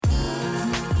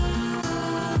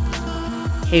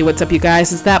Hey, what's up, you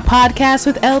guys? It's That Podcast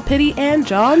with El Pity and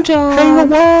John John. Hey,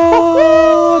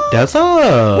 what? That's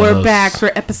us. We're back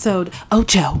for episode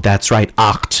Ocho. That's right,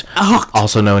 Oct. Oct.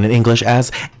 Also known in English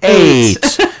as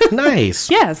 8.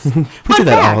 Nice. Yes. We Fun do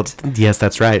that fact. all. Yes,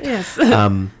 that's right. Yes.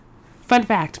 Fun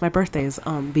fact, my birthday is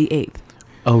on the 8th.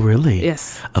 Oh, really?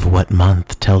 Yes. Of what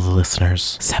month? Tell the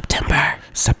listeners. September.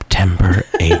 September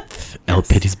 8th. El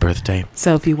Pity's birthday.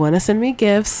 So if you want to send me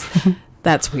gifts,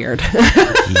 that's weird.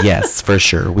 Yes, for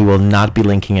sure. We will not be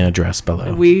linking an address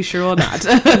below. We sure will not.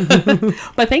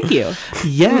 But thank you.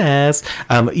 Yes.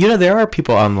 There are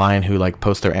people online who like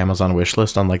post their Amazon wish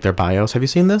list on like their bios. Have you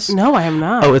seen this? No, I am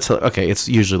not. Oh, it's okay. It's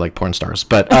usually like porn stars,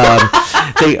 but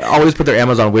they always put their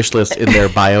Amazon wish list in their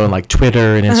bio and like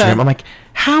Twitter and Instagram. I'm like,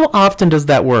 how often does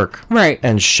that work? Right.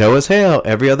 And show as hell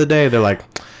every other day. They're like,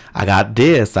 I got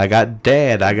this, I got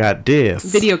that, I got this.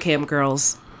 Video cam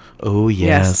girls. Oh,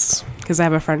 yes. Because I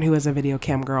have a friend who is a video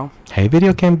cam girl. Hey,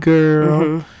 video cam girl.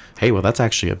 Mm-hmm. Hey, well, that's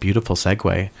actually a beautiful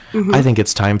segue. I think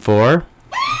it's time for...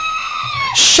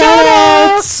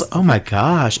 Shout-outs! Oh, my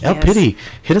gosh. El Yes. Pity,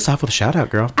 hit us off with a shout-out,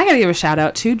 girl. I got to give a shout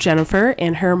out to Jennifer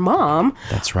and her mom.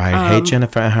 That's right. Hey,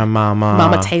 Jennifer and her mama.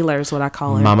 Mama Taylor is what I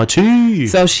call her. Mama T.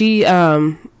 So she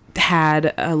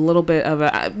had a little bit of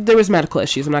there was medical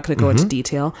issues. I'm not going to go into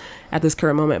detail at this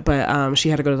current moment, but she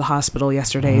had to go to the hospital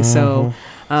yesterday. So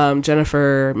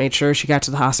Jennifer made sure she got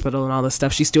to the hospital and all this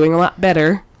stuff. She's doing a lot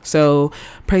better. So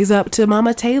praise up to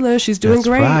Mama Taylor. She's doing That's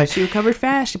great. right. She recovered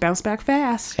fast. She bounced back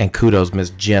fast. And kudos, Miss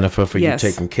Jennifer, for Yes.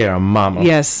 you taking care of Mama.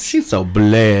 Yes. She's so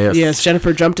blessed. Yes,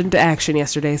 Jennifer jumped into action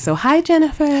yesterday. So hi,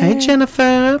 Jennifer. Hey,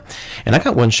 Jennifer. And I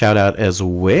got one shout out as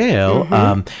well.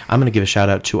 I'm going to give a shout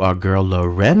out to our girl,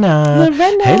 Lorena.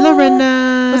 Lorena. Hey,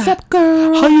 Lorena. What's up,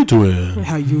 girl? How you doing?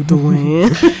 How you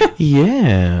doing?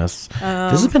 Yes. This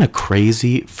has been a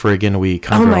crazy friggin' week,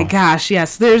 huh, Oh my girl? gosh,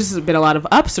 yes. There's been a lot of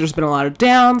ups. There's been a lot of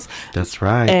downs. That's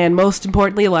right. And most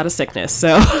importantly, a lot of sickness.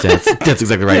 So That's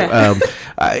exactly right.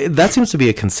 Yeah. That seems to be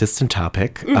a consistent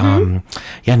topic. I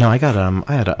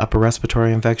had an upper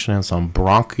respiratory infection and some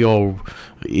bronchial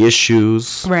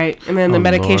issues. right. And then the Oh,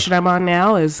 medication I'm on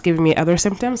now is giving me other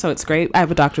symptoms, so it's great. I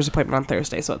have a doctor's appointment on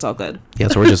Thursday, so it's all good. Yeah,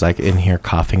 so we're just like in here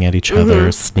coughing at each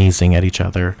other, sneezing at each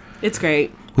other. It's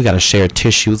great. We gotta share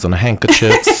tissues and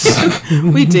handkerchiefs.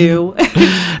 We do.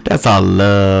 That's our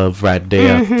love right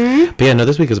there. But yeah, no,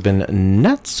 this week has been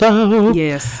nuts.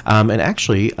 Yes. And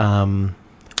actually,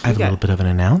 I have a little bit of an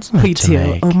announcement We to do.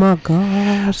 make. Oh my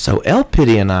gosh. So El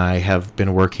Pity and I have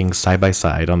been working side by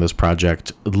side on this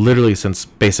project literally since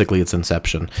basically its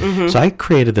inception. So I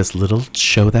created this little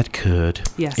show that could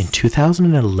Yes. in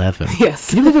 2011. Yes.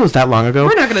 Can you believe it was that long ago?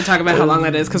 We're not going to talk about how long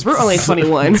that is because we're only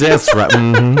 21. That's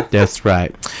right. That's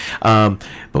right.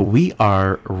 But we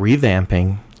are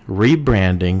revamping,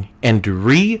 rebranding, and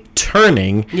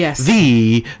returning Yes.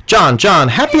 the John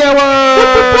Happy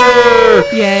Hour.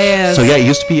 Yes. So yeah, it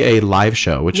used to be a live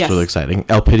show, which Yes. is really exciting.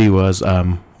 El Pity was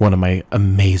one of my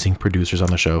amazing producers on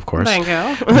the show, of course. Thank you.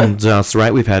 And that's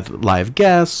right. We've had live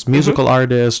guests, musical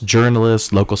artists,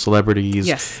 journalists, local celebrities,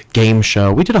 Yes. game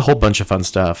show. We did a whole bunch of fun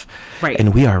stuff. Right.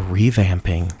 And we are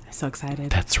revamping. So excited.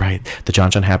 That's right. The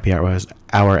John Happy Hour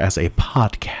as a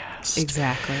podcast.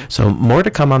 Exactly. So more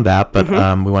to come on that, but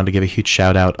we wanted to give a huge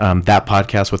shout out. That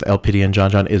podcast with El Pity and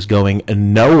John is going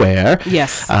nowhere.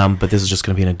 Yes. But this is just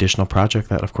going to be an additional project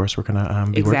that, of course, we're going to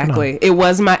be working on. Exactly. It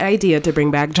was my idea to bring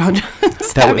back John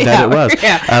John's That Happy it Hour. was.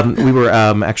 Yeah. We were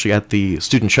actually at the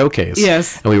student showcase.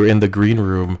 Yes. And we were in the green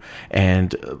room,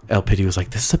 and El Pity was like,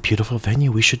 "This is a beautiful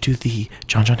venue. We should do the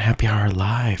John Happy Hour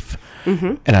live."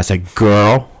 And I said,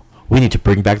 "Girl, we need to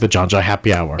bring back the John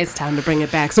Happy Hour." It's time to bring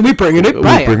it back. So we're bringing it We're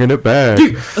back. bringing it back.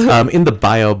 In the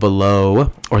bio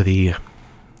below, or the,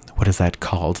 what is that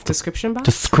called? Description box?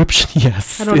 Description,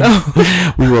 yes. I don't know.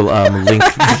 We will link.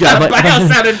 Yeah, I'm like, Bio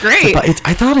sounded great.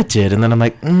 I thought it did, and then I'm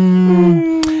like,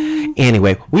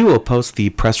 Anyway, we will post the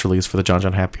press release for the John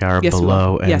Happy Hour Yes, we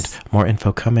below, will. and Yes. more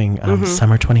info coming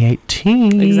summer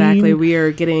 2018. Exactly.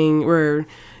 We're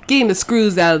getting the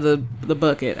screws out of the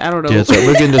bucket. I don't know. Yeah, so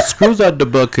we're getting the screws out the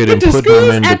bucket and putting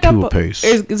them in the tool paste.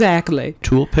 Exactly.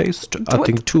 Tool paste? I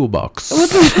think toolbox.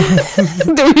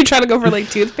 Were you trying to go for like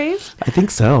toothpaste? I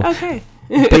think so. Okay.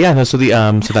 But yeah, no, so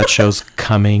that show's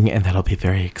coming, and that'll be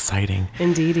very exciting.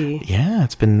 Indeedy. Yeah,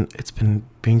 it's been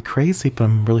being crazy, but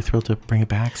I'm really thrilled to bring it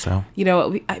back. So, You know,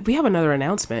 we have another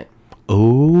announcement.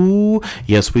 oh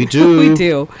yes, we do. We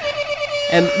do.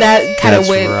 And that kind of That's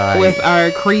went right. with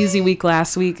our crazy week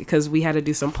last week because we had to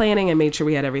do some planning and made sure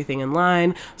we had everything in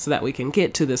line so that we can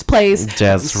get to this place. That's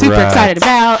I'm super right. excited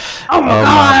about. Oh my Oh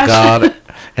gosh. my God!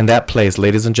 And that place,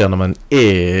 ladies and gentlemen,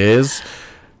 is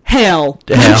Hell. hell.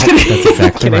 That's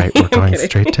exactly right. We're going kidding.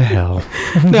 Straight to hell.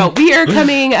 No, we are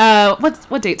coming.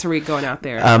 What dates are we going out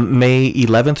there? May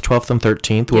 11th, 12th, and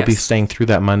 13th. We'll be Yes. staying through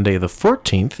that Monday, the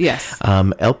 14th. Yes.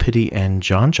 El Pity and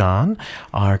John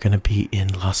are going to be in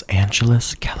Los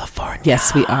Angeles, California.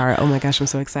 Yes, we are. Oh my gosh, I'm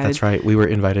so excited. That's right. We were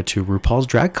invited to RuPaul's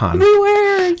Drag Con. We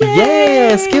were. Yay!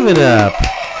 Yes, give it up.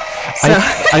 So,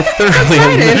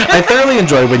 I thoroughly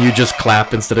enjoy when you just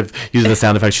clap instead of using the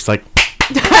sound effect. She's like,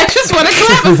 I just want to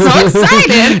clap. I'm so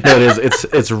excited. no, it is.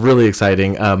 It's really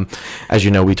exciting. As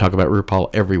you know, we talk about RuPaul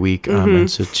every week, and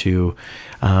so to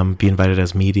be invited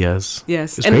as medias,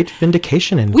 Yes, it's and great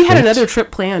vindication. And we had great- another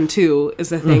trip planned too. Is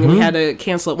the thing we had to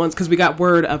cancel it once because we got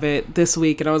word of it this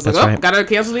week, and I was like, That's "Oh, right. gotta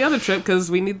cancel the other trip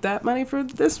because we need that money for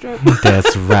this trip."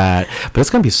 That's right. But it's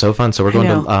gonna be so fun. So we're going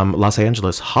to know. Los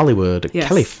Angeles, Hollywood, Yes.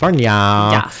 California,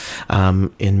 Yes.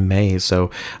 in May. So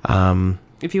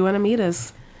If you want to meet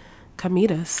us, come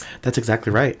meet us. that's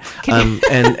exactly right.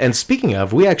 And speaking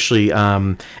of, we actually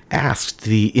asked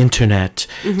the internet.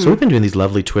 So we've been doing these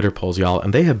lovely Twitter polls, y'all,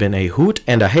 and they have been a hoot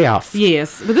and a half.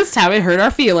 Yes, but this time it hurt our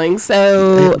feelings.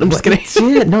 So I'm just kidding. It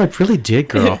did. No, it really did,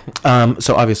 girl.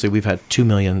 So obviously we've had 2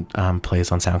 million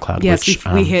plays on SoundCloud. Yes, which,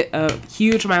 we hit a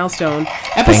huge milestone.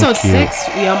 Episode you. 6,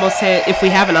 we almost hit, if we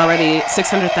haven't already,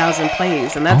 600,000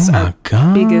 plays, and that's Oh my our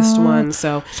God. biggest one.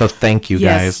 So thank you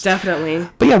yes, guys. definitely.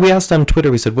 But yeah, we asked on Twitter,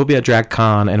 we said, we'll be at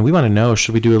DragCon, and we want to know,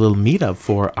 should we do a little meetup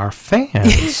for our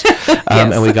fans?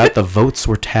 And we got the votes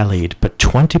were tallied, but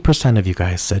 20% of you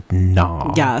guys said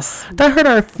no. Yes. That hurt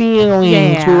our feelings.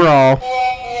 Yeah. We were all...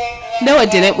 No,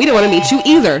 it didn't. We didn't want to meet you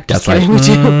either. That's Just kidding,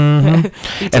 right. we do.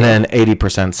 And then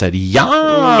 80% said yes.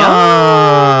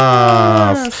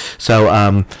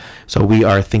 So we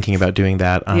are thinking about doing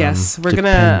that. Yes, we're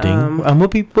depending. gonna, we'll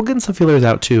getting some feelers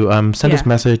out too. Send us Yeah. a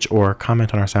message or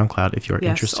comment on our SoundCloud if you're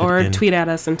Yes, interested. or in... tweet at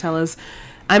us and tell us,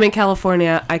 I'm in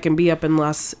California. I can be up in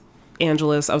Los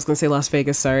Angeles. I was going to say Las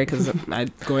Vegas, sorry, because I'm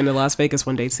going to Las Vegas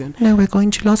one day soon. No, we're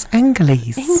going to Los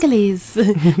Angeles. Angeles.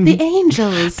 The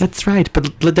Angels. That's right,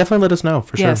 but definitely let us know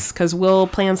for Yes, because we'll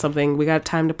plan something. We got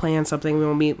time to plan something.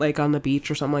 We'll meet like on the beach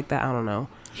or something like that. I don't know.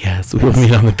 sure. Yes, we will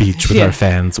meet on the beach with Yeah. our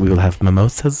fans. We will have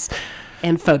mimosas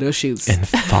And photo shoots. and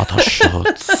photo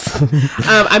shoots.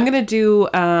 I'm going to do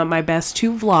my best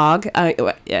to vlog.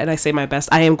 And I say my best.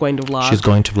 I am going to vlog. She's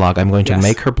going to vlog. I'm going to Yes.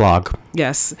 make her blog.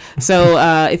 Yes. So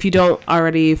if you don't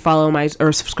already follow my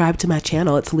or subscribe to my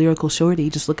channel, it's Lyrical Shorty.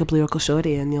 Just look up Lyrical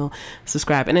Shorty and you'll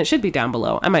subscribe. And it should be down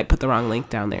below. I might put the wrong link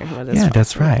down there. But it's Yeah, fine.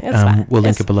 that's right. It's fine. We'll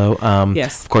link It's- it below.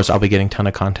 Yes. Of course, I'll be getting a ton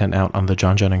of content out on the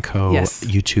John and Co. Yes.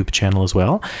 YouTube channel as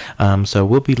well. So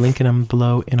we'll be linking them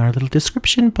below in our little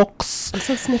description box. I'm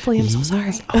so sniffly. I'm so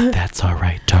sorry. Oh, that's all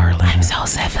right, darling. So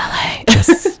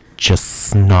sniffly. Just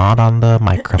snot on the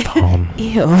microphone.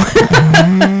 Ew.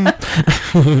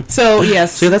 So,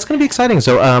 yes. So that's going to be exciting.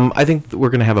 So I think we're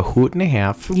going to have a hoot and a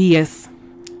half Yes.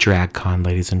 drag con,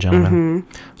 ladies and gentlemen.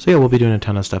 So yeah, we'll be doing a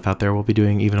ton of stuff out there. We'll be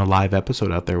doing even a live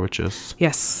episode out there, which is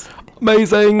Yes.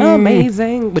 amazing.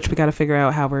 Amazing. Which we got to figure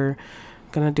out how we're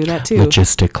going to do that too.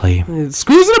 Logistically.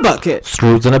 Screws in a bucket.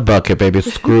 Screws in a bucket, baby.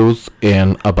 Screws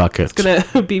in a bucket. It's going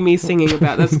to be me singing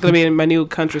about that's going to be my new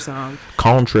country song.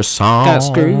 Contra song. Got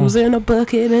screws in a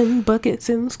bucket and buckets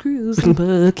and screws and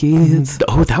buckets.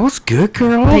 Oh, that was good,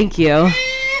 girl. Thank you.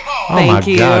 Oh Thank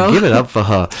my God, you. give it up for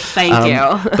her. Thank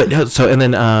you. But no, so and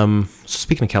then so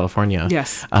speaking of California,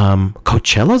 Yes.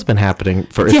 Coachella's been happening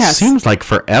for it Yes. seems like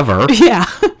forever. Yeah.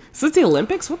 Is this the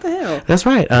Olympics? What the hell? That's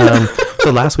right. So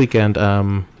last weekend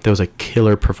there was a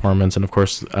killer performance, and of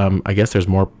course, I guess there's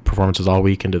more performances all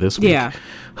week into this week. Yeah.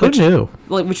 Who knew?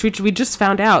 Which we just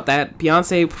found out that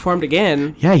Beyonce performed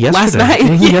again. Yeah, yesterday. Last night.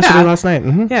 Mhm, Yeah. Yesterday, last night.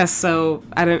 Mm-hmm. Yes, so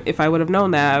if I would have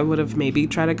known that, I would have maybe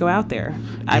tried to go out there.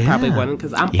 I probably wouldn't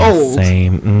because I'm old.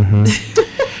 Same.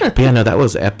 Mm-hmm. But yeah, no, that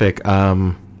was epic.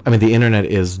 I mean, the internet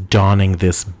is donning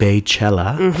this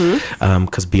Baychella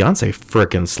because Beyonce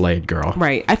frickin' slayed, girl.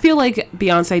 Right. I feel like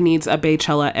Beyonce needs a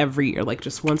Baychella every year, like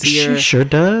just once a year. She sure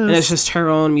does. And it's just her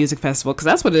own music festival because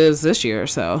that's what it is this year.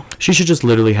 So She should just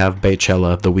literally have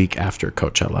Baychella the week after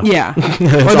Coachella. yeah, or It's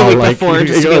the all week like- before,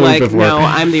 just to or be the week like, before. no,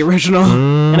 I'm the original,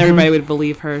 and everybody would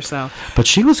believe her. So But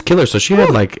she was killer. So she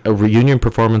had like a reunion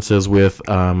performances with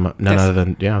none other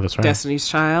than, yeah, that's right. Destiny's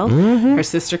Child, her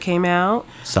sister came out.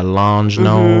 Solange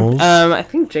Knowles. I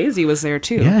think Jay-Z was there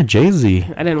too. Yeah, Jay-Z.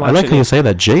 I didn't I watch like it how you yet. say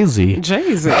that, Jay-Z.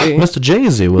 Jay-Z. Mr.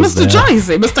 Jay-Z was Mr. there.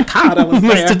 Jay-Z, Mr. Carter was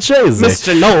there. Mr. Jay-Z.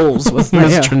 Mr. Knowles was there.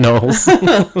 Mr. Knowles.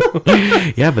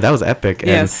 Yeah, but that was epic.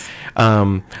 Yes.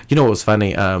 And, you know what was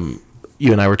funny?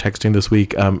 You and I were texting this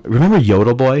week. Remember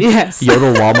Yodel Boy? Yes.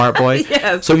 Yodel Walmart Boy?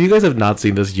 Yes. So if you guys have not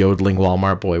seen this yodeling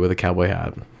Walmart boy with a cowboy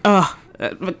hat. Oh,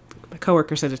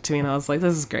 coworker sent it to me, and I was like,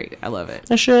 "This is great. I love it."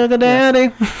 A sugar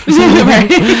daddy.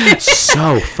 Right.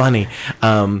 So funny.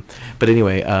 But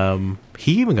anyway,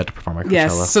 he even got to perform at Coachella.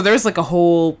 Yes. So there was like a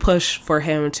whole push for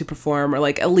him to perform, or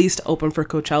like at least open for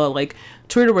Coachella. Like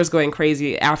Twitter was going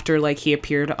crazy after like he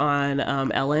appeared on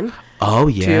Ellen. Oh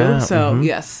yeah. Too. So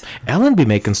yes. Ellen be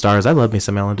making stars. I love me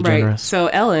some Ellen DeGeneres. Right. So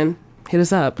Ellen, hit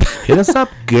us up. Hit us up,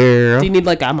 girl. Do you need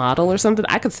like a model or something?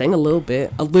 I could sing a little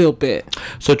bit.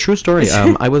 So true story.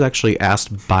 I was actually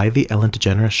asked by the Ellen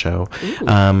DeGeneres Show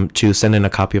to send in a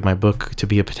copy of my book to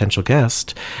be a potential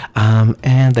guest,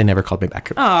 and they never called me back.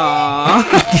 Aww.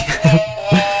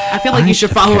 I feel like you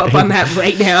should follow up on that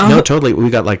right now. No, totally. We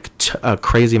got like a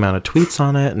crazy amount of tweets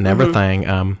on it and everything.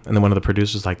 And then one of the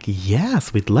producers was like,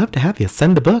 "Yes, we'd love to have you.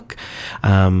 Send the book."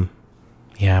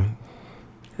 Yeah.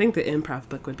 I think the improv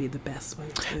book would be the best one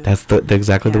too. That's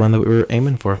exactly the one that we were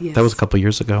aiming for. Yes. That was a couple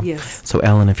years ago. Yes. So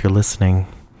Ellen, if you're listening,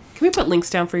 Can we put links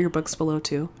down for your books below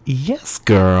too? yes,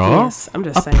 girl. Yes, I'm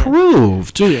just saying.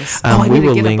 Approved. Yes. we I need to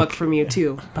will get link- a book from you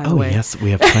too, by the Oh way. yes,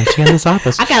 we have plenty in this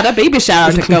office. I got a baby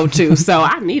shower to go to, so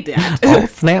I need that. Oh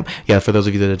snap! Yeah, for those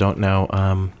of you that don't know,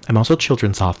 I'm also a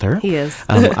children's author. He is.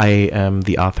 I am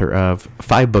the author of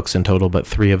 5 books in total, but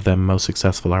 3 of them most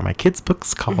successful are my kids'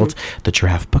 books called the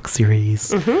Giraffe Book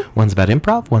Series. One's about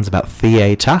improv, one's about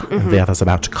theater, and the other's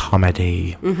about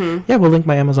comedy. Yeah, we'll link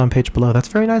my Amazon page below. That's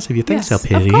very nice of you. Thanks, Yes,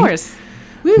 LPD. of course.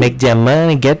 Woo. Make them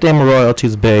money, get them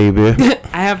royalties, baby.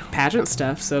 I have pageant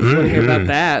stuff, so if you want to hear about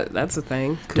that, that's a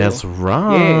thing. Cool. That's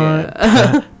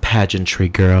right. Pageantry,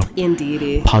 girl.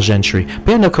 Indeedy. Pageantry.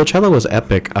 But yeah, no, Coachella was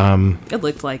epic. It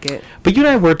looked like it. But you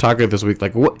and I were talking this week,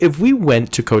 like, if we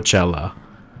went to Coachella,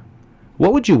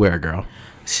 what would you wear, girl?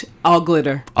 All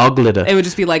glitter. All glitter. It would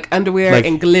just be like underwear Like-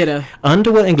 and glitter.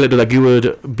 Underwear and glitter, like you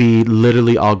would be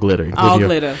literally all glitter. All with your-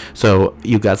 glitter. So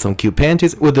you got some cute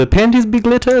panties. Would the panties be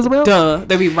glitter as well? Duh.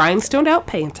 There'd be rhinestoned out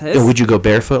panties. Or would you go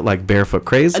barefoot, like barefoot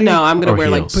crazy? No, I'm going Or to wear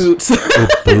heels? like boots. Oh,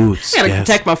 boots. Gotta Yes.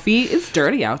 protect my feet. It's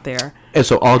dirty out there. And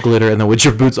so all glitter, and then would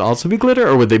your boots also be glitter,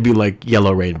 or would they be like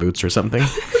yellow rain boots or something?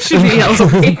 Should be yellow.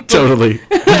 Totally.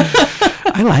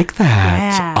 I like that.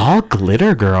 Yeah. All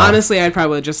glitter, girl. Honestly, I'd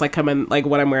probably just like come in like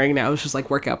what I'm wearing now is just like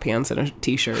workout pants and a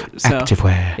t-shirt. So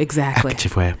Activewear. Exactly.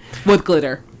 Activewear. with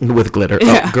glitter With glitter.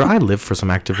 Yeah. Oh, girl, I live for some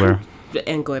activewear.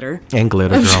 and glitter. And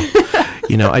glitter, girl.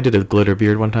 You know, I did a glitter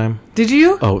beard one time. Did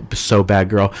you? Oh, so bad,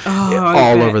 girl. Oh,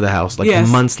 All okay. over the house. Like Yes.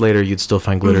 months later, you'd still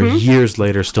find glitter. Years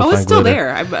later, still Oh, find it's still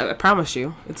glitter. there. I promise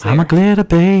you, it's there. I'm a glitter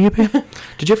baby.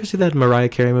 Did you ever see that Mariah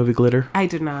Carey movie, Glitter? I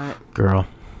did not. Girl.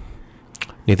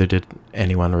 Neither did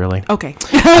anyone, really. Okay.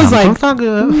 I was like, so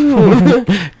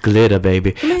good. Glitter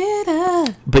baby.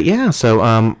 glitter. But yeah, so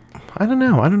I don't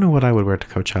know. I don't know what I would wear to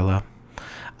Coachella.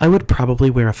 I would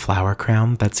probably wear a flower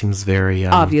crown. That seems very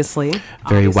Obviously.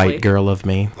 very Obviously. white girl of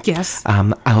me. Yes.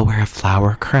 I'll wear a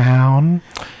flower crown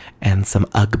and some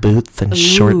Ugg boots and Ooh.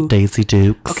 short Daisy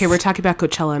Dukes. Okay, we're talking about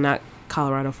Coachella, not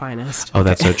Colorado Finest. Oh,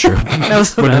 that's so true. that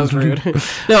was rude.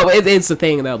 No, it's the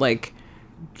thing though. Like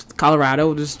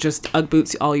Colorado is just Ugg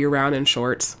boots all year round and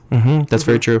shorts. That's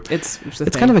very true. It's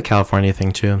It's kind of a California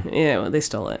thing too. yeah. Well, they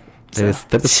stole it. They was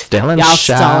stealing Y'all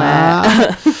shit. stole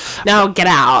it. No, get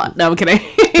out. No, I'm kidding.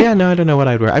 Yeah, no, I don't know what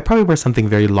I'd wear. I'd probably wear something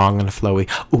very long and flowy.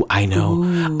 Oh, I know.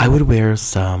 Ooh. I would wear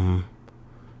some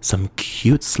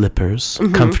cute slippers,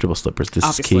 comfortable slippers. This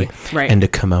Obviously, is key. right. And a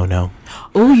kimono,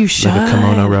 Oh, you should. like a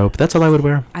kimono robe. That's all I would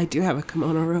wear. I do have a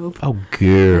kimono robe. Oh,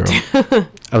 girl.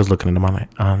 I was looking at them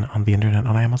on the internet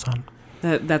on Amazon.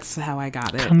 That's how I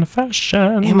got it.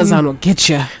 Confession. Amazon will get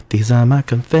you. These are my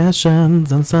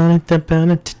confessions. I'm sorry.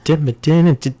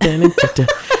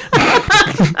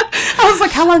 I was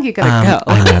like, how long you gonna go?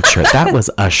 I'm not sure. That was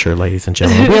Usher, ladies and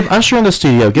gentlemen. We have Usher in the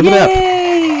studio. Give it up.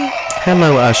 Yay!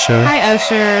 Hello, Usher. Hi,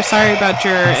 Usher. Sorry about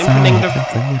your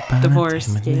impending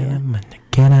divorce. Yeah.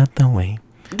 Get out the way.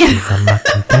 These are my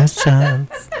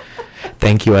confessions.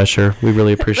 Thank you, Usher. We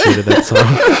really appreciated that song.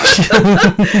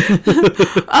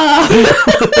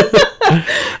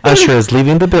 Usher is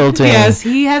leaving the building. Yes,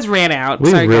 he has ran out.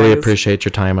 We Sorry, really guys. appreciate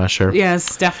your time, Usher.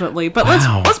 Yes, definitely. But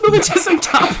Wow. let's move into some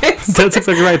topics. That's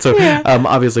exactly right. So, Yeah.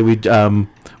 obviously, we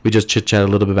just chit chat a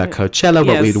little bit about Coachella,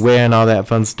 what Yes. we'd wear, and all that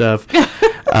fun stuff.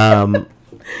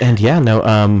 And yeah,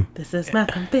 no. This is my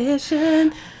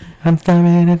confession. I'm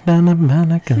sorry that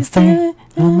I can say.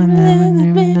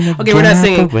 Okay, we're not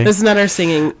singing. This is not our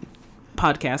singing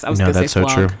podcast. I was No, going to say that's so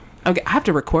vlog. true. Okay, I have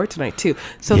to record tonight too.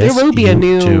 So Yes, there will be a you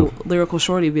new do. Lyrical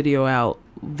Shorty video out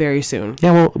very soon.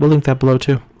 Yeah, we'll link that below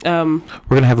too. We're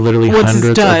gonna have literally Once it's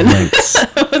hundreds done. of links.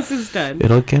 Once it's done.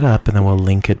 It'll get up, and then we'll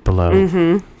link it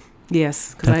below.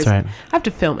 Yes, That's I right. have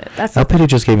to film it. That's LPD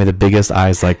just gave me the biggest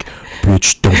eyes, like,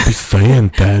 bitch, Don't be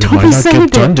saying that. Don't It might be not saying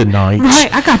get done that. tonight.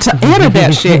 Right, I got to edit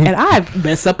that shit, and I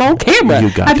mess up on camera.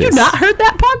 You got Have you this. not heard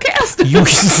that podcast?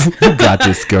 You got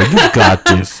this, girl. You got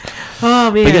this.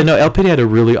 Oh man. But yeah, no, El Pity had a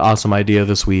really awesome idea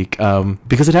this week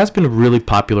because it has been really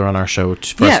popular on our show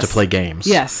for us to play games.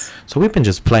 Yes. So we've been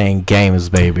just playing games,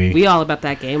 baby. We all about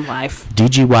that game life.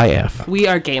 DGYF. We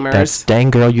are gamers. That's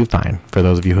dang girl, you fine. For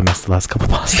those of you who missed the last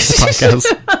couple of podcasts.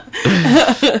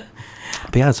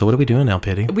 But yeah, so what are we doing now,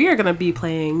 Pity? We are going to be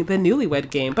playing the Newlywed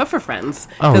Game, but for friends.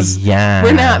 Oh, 'Cause yeah.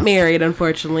 We're not married,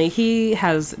 unfortunately. He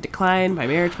has declined my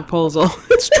marriage proposal.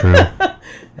 It's true.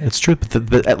 It's true.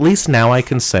 But at least now I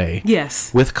can say,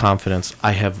 Yes. with confidence,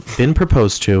 I have been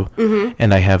proposed to,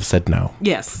 and I have said no.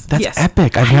 Yes. That's yes.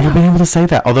 epic. I've never been able to say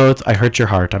that. Although I hurt your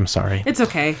heart. I'm sorry. It's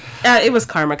okay. It was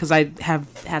karma because I have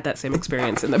had that same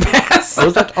experience in the past. Oh,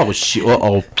 is that? Oh, shit.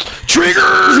 Uh-oh.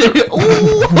 Trigger!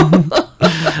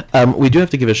 We do have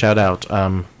to give a shout out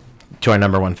to our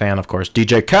number one fan, of course,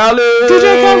 DJ Khaled.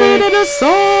 DJ Khaled and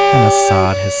Assad. And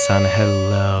Assad, his son.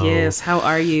 Hello. Yes, how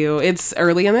are you? It's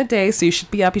early in the day, so you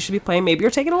should be up. You should be playing. Maybe you're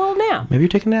taking a little nap. Maybe you're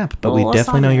taking a nap, but we Oh,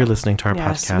 definitely Assad. know you're listening to our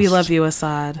Yes, podcast. we love you,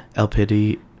 Assad. El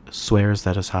Pity swears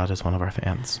that Assad is one of our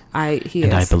fans. He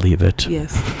And is. I believe it.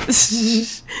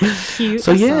 Yes. Cute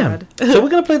So yeah, Assad. so we're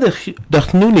gonna play the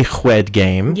Newlywed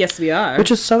game, Yes, we are.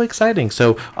 which is so exciting.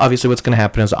 So obviously, what's gonna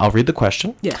happen is I'll read the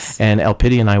question, Yes. and El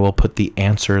Pity and I will put the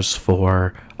answers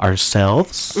for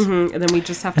ourselves, And then we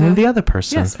just have to. and then the other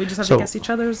person. Yes, we just have so, to guess each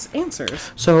other's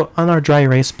answers. So on our dry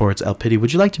erase boards, El Pity,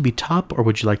 would you like to be top or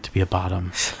would you like to be a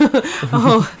bottom?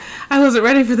 Oh, I wasn't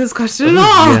ready for this question at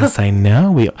all. Yes, I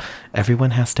know.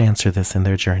 Everyone has to answer this in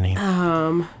their journey.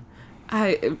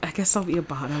 I guess I'll be a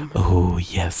bottom. Oh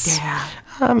yes. Yeah.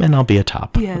 And I'll be a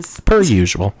top. Yes. Per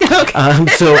usual.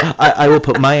 So I will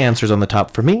put my answers on the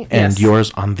top for me and Yes.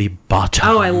 yours on the bottom.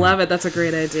 Oh, I love it. That's a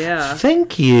great idea.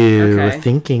 Thank you. Okay.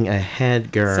 Thinking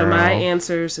ahead, girl. So my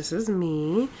answers, this is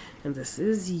me, and this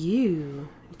is you.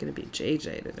 You're going to be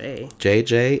JJ today.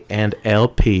 JJ and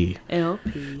LP.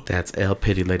 LP. That's El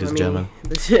Pity, ladies and gentlemen.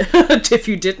 If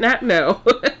you did not know.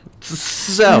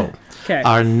 So, Okay.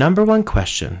 our number one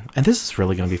question, and this is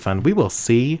really going to be fun. We will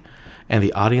see, and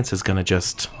the audience is going to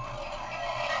just...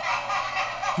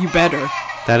 You better.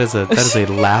 That is a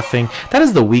laughing. That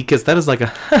is the weakest. That is like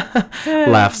a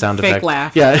laugh sound Fake effect.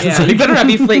 laugh. Yeah, it's You like, better not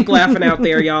be fake laughing out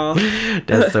there, y'all.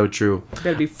 that's so true. You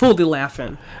better be fully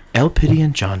laughing. El Pity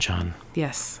and John,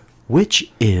 Yes.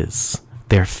 which is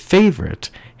their favorite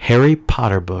Harry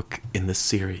Potter book in the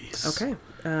series? Okay.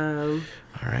 All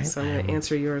right. So I'm going to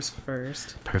answer yours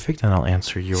first. Perfect. And I'll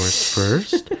answer yours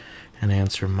first and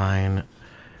answer mine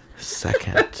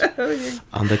second.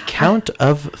 On the count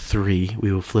of 3,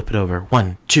 we will flip it over.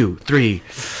 1, 2, 3.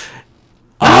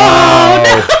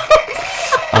 Oh!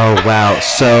 Oh, wow.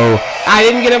 So I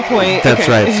didn't get a point. that's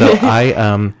Okay.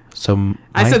 right. So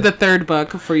I said the third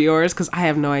book for yours because I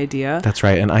have no idea. That's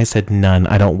right. And I said none.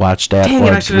 I don't watch that Dang it,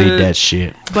 or I should've- read that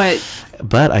shit.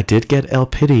 But I did get El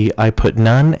Pity. I put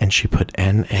none and she put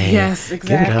N-A. yes, Give it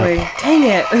exactly. up. Dang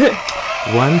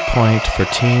it. 1 point for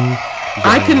team.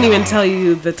 I couldn't even tell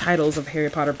you the titles of Harry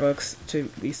Potter books, to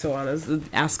be so honest.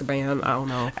 Azkaban, I don't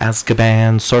know.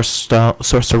 Azkaban,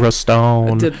 Sorcerer's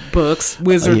Stone. The books,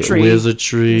 wizardry.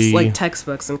 Wizardry. It's like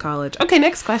textbooks in college. Okay,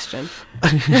 next question.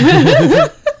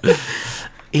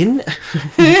 In.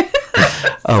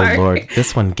 Oh, Sorry. Lord.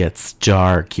 This one gets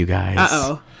dark, you guys.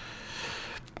 Uh-oh.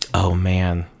 Oh,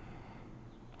 man.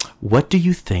 What do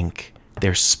you think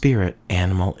their spirit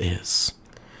animal is?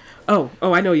 Oh,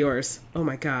 I know yours. Oh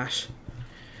my gosh.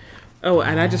 Oh,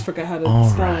 and I just forgot how to All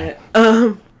spell right.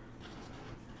 it.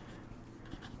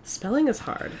 Spelling is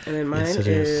hard, and then mine Yes, it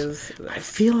is. I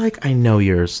feel like I know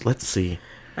yours. Let's see.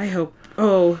 I hope.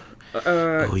 Oh,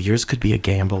 Oh, yours could be a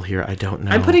gamble here. I don't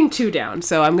know. I'm putting 2 down,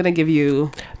 so I'm gonna give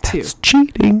you 2. It's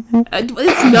cheating.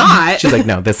 It's not. She's like,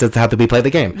 no, this is how we play the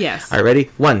game. Yes. All right,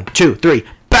 ready? 1, 2, 3.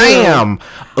 Bam!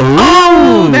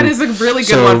 Oh, that is a really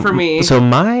good one for me. So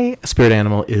my spirit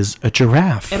animal is a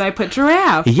giraffe. And I put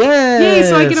giraffe. Yes. Yay,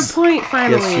 so I get a point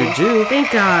finally. Yes, you do. Thank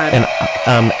God.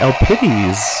 And El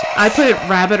Pity's. I put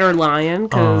rabbit or lion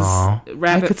because Aw, I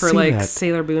rabbit could for see like that.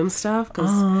 Sailor Moon stuff.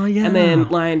 Aw, yeah. And then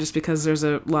lion just because there's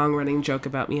a long running joke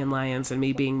about me and lions and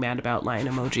me being mad about lion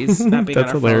emojis not being That's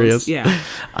on our hilarious. phones.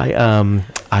 Yeah,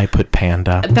 I put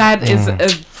panda. that is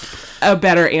a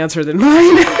better answer than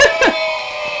mine.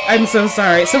 I'm so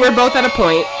sorry. So we're both at a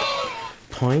point.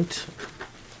 Point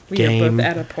We Game are both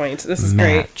at a point. This is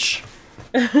match.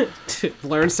 great. To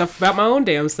learn stuff about my own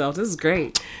damn self. This is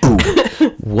great.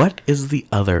 What is the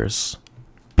other's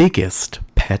biggest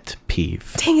pet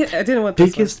peeve? Dang it! I didn't want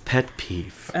this Biggest pet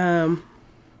peeve.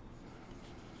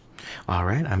 All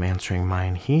right, I'm answering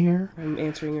mine here. I'm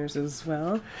answering yours as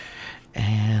well.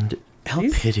 And El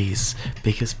Pity's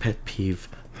biggest pet peeve.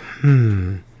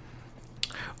 Oh,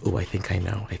 I think I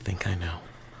know.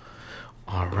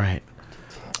 All right.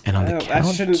 And on the count...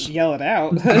 I shouldn't yell it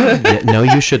out. Yeah, no,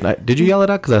 you shouldn't. Did you yell it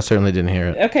out? Because I certainly didn't hear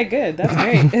it. Okay, good. That's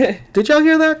great. Did y'all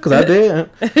hear that? Because I did.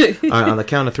 All right, on the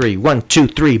count of 3. 1, 2,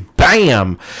 3.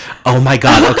 Bam! Oh, my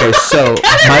God. Okay, so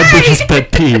my biggest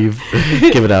pet peeve,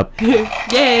 give it up,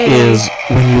 Yay! is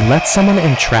when you let someone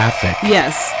in traffic.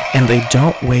 Yes. And they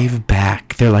don't wave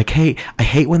back. They're like, hey, I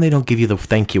hate when they don't give you the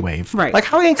thank you wave. Right. Like,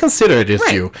 how inconsiderate is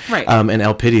you? Right. And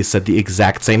El Pity said the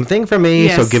exact same thing for me,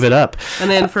 Yes. so give it up.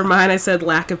 And then for mine, I said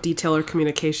lack of detail or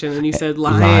communication, and you said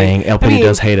lying. Lying. El Pity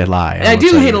does hate a lie. I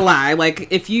do hate a lie.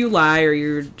 Like, if you lie or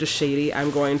you're just shady,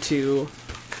 I'm going to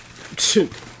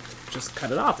just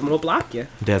cut it off. I'm going to block you.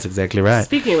 That's exactly right.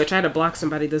 Speaking of which, I had to block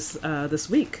somebody this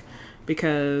week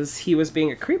because he was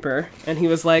being a creeper, and he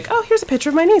was like, oh, here's a picture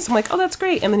of my niece. I'm like, oh, that's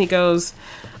great. And then he goes,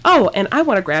 oh, and I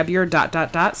want to grab your ...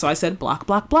 So I said block,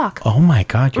 block, block. Oh, my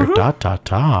God. Your ...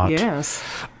 Yes.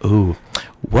 Ooh.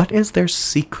 What is their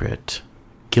secret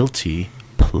guilty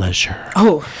pleasure?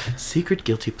 Oh. Secret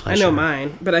guilty pleasure. I know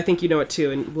mine, but I think you know it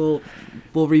too, and we'll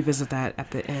revisit that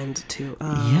at the end too.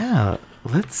 Yeah.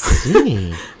 Let's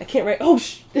see. I can't write. Oh,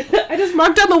 I just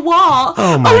marked on the wall.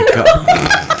 Oh, my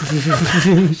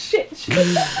God. Shit.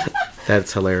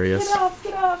 That's hilarious.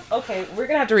 Get off. Okay, we're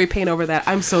going to have to repaint over that.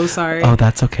 I'm so sorry. Oh,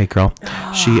 that's okay, girl.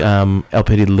 She, El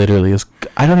Pity literally is...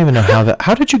 I don't even know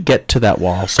how did you get to that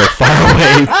wall so far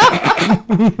away?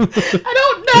 I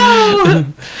don't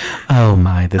know. Oh,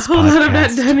 my, this Hold podcast. on, I'm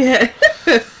not done yet.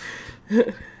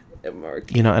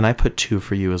 Mark. You know, and I put 2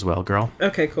 for you as well, girl.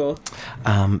 Okay, cool.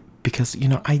 Because, you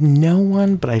know, I know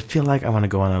one, but I feel like I want to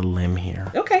go on a limb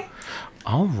here. Okay.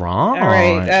 All right. All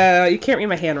right. You can't read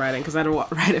my handwriting because I don't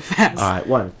write it fast. All right.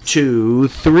 1, 2,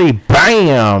 3.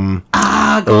 Bam!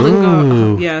 Golden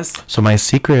Girl. Yes. So my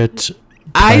secret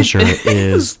pleasure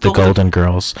is the Golden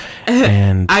Girls.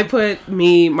 And I put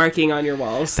me marking on your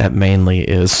walls. that mainly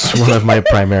is one of my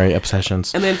primary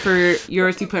obsessions. And then for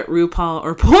yours, you put RuPaul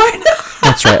or porn.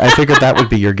 That's right. I figured that would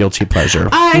be your guilty pleasure.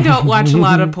 I don't watch a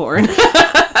lot of porn.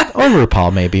 Or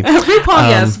RuPaul, maybe. RuPaul,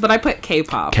 yes, but I put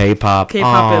K-pop. K-pop.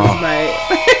 K-pop is my...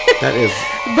 That is...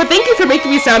 But thank you for making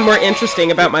me sound more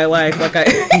interesting about my life. Like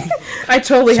I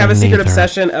totally have a secret neither.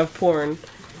 obsession of porn.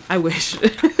 I wish.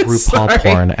 RuPaul Sorry.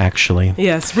 porn, actually.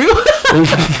 Yes.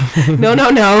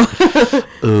 No.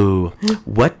 Ooh.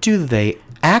 What do they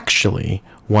actually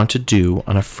want to do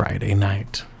on a Friday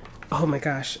night? Oh my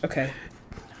gosh. Okay.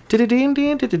 Okay.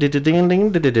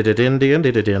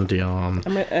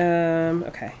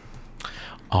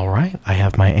 All right. I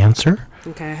have my answer.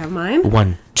 Okay, I have mine.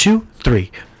 1, 2,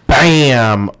 3.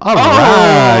 Bam! All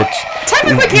right.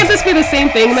 Technically, can't this be the same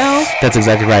thing, though? That's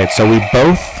exactly right. So we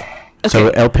both... Okay. So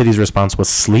El Pity's response was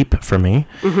sleep for me,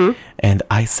 and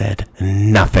I said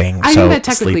nothing. I so think that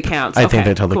technically counts. I think Okay,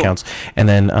 that totally cool. counts. And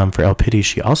then for El Pity,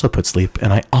 she also put sleep,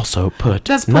 and I also put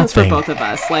That's points for nothing. both of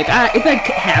us. Like, that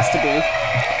has to be.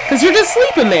 Because you're just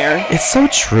sleeping there. It's so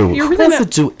true. You're Who really wants to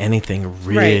do anything,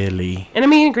 really? Right. And I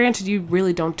mean, granted, you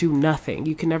really don't do nothing.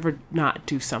 You can never not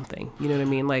do something. You know what I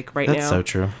mean? Like, right now. That's so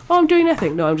true. Oh, I'm doing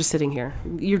nothing. No, I'm just sitting here.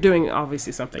 You're doing,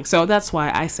 obviously, something. So that's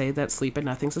why I say that sleep and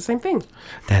nothing's the same thing.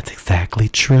 That's exactly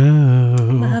true.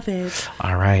 Love it.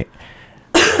 All right.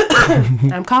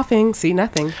 I'm coughing. See,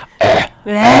 nothing. Oh,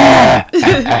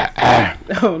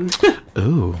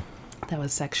 Ooh. that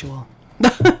was sexual.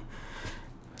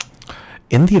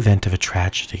 In the event of a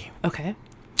tragedy, Okay.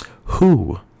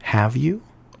 who have you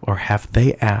or have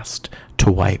they asked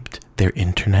to wipe their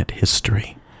internet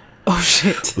history? Oh,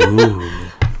 shit. Ooh,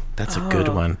 that's a good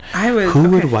one. Who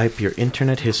would okay. wipe your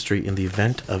internet history in the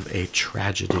event of a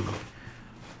tragedy?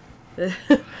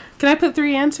 Can I put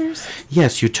 3 answers?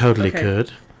 Yes, you totally Okay.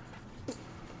 could.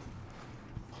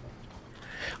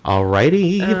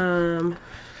 Alrighty.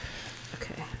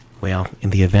 Okay. Well,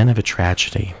 in the event of a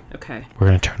tragedy, Okay. we're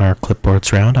going to turn our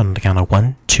clipboards around on the count of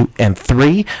 1, 2, and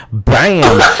 3.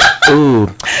 Bam! Ooh.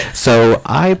 So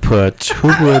I put,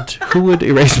 who would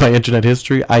erase my internet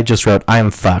history? I just wrote, I'm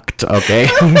fucked, okay?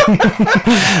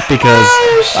 Because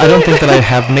I don't think that I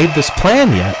have made this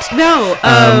plan yet. No.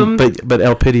 But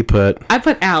El Pity put, I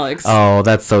put Alex. oh,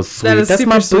 that's so sweet. That is That's super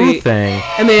my boo sweet. thing.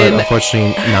 And then- but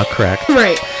unfortunately, not correct.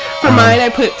 Right. For mine, I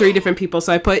put 3 different people.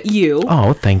 So I put you.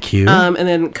 Oh, thank you. And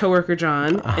then coworker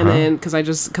John, and then because I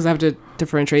have to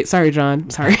differentiate. Sorry, John.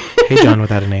 Sorry. Hey, John,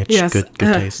 without an H. Yes. Good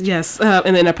taste. Yes.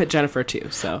 And then I put Jennifer too.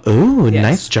 So. Ooh, Yes.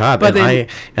 nice job. But And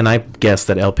then- I guessed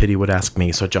that El Pity would ask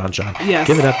me. So John. Yes.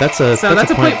 Give it up. That's a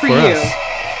point for for you. us.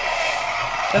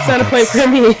 That's not a point for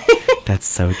me. That's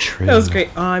so true. That was great.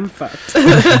 Oh, I'm fucked.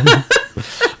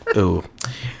 Ooh.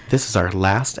 This is our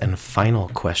last and final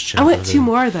question. I went 2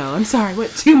 more, though. I'm sorry. I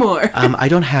went 2 more. I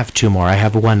don't have 2 more. I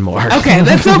have 1 more. Okay,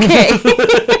 that's okay.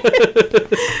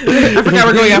 I forgot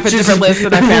we're going off a different list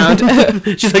that I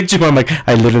found. She's like, 2 more. I'm like,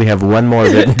 I literally have 1 more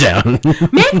written down.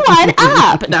 Make one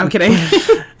up. No, I'm kidding.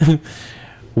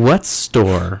 What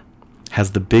store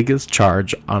has the biggest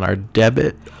charge on our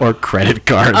debit or credit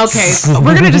cards? Okay, so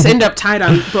we're going to just end up tied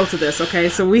on both of this, okay?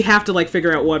 So we have to,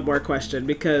 figure out one more question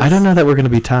because... I don't know that we're going to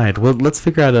be tied. Well, let's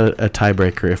figure out a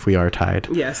tiebreaker if we are tied.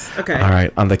 Yes, okay. All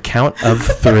right, on the count of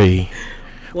 3.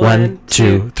 1,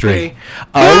 2, 3.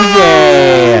 Oh,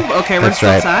 yeah! Okay, we're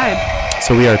still tied.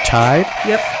 So we are tied.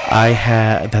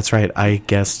 Yep. That's right, I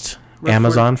guessed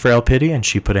Amazon for El Pity, and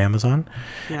she put Amazon.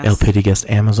 Yes. El Pity guessed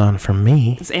Amazon for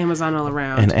me. It's Amazon all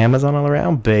around. And Amazon all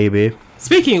around, baby.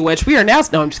 Speaking of which, we are now...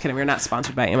 No, I'm just kidding. We're not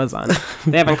sponsored by Amazon.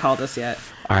 They haven't called us yet.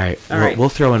 All right. We'll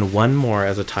throw in 1 more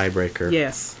as a tiebreaker.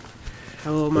 Yes.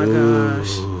 Oh, my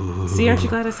gosh. See, aren't you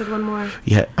glad I said 1 more?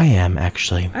 Yeah, I am,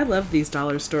 actually. I love these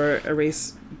dollar store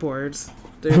erase boards.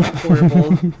 They're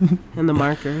horrible. And the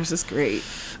markers is great.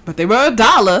 But they were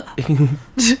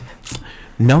 $1.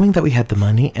 Knowing that we had the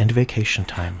money and vacation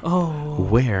time, Oh.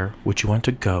 where would you want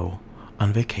to go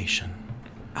on vacation?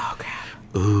 Oh, God.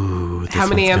 Ooh, this How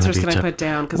many one's answers gonna be can I tough. put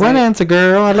down? One answer,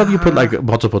 girl. I love you put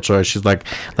multiple choice. She's like,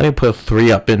 let me put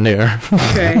 3 up in there.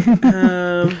 Okay.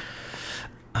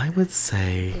 I would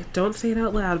say... Don't say it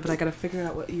out loud, but I gotta figure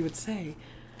out what you would say.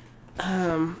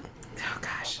 Oh,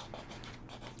 gosh.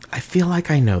 I feel like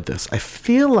I know this. I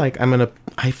feel like I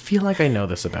know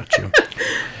this about you.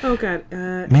 Oh, God.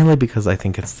 Mainly because I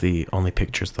think it's the only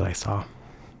pictures that I saw.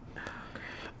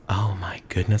 Oh my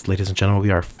goodness, ladies and gentlemen,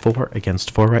 we are 4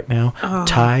 against 4 right now. Oh.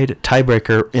 Tied,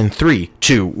 tiebreaker in 3,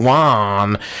 2,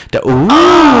 1. Ooh.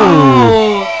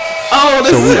 Oh,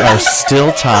 So we are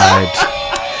still tied.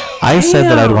 I said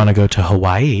that I'd want to go to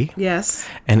Hawaii. Yes.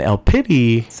 And El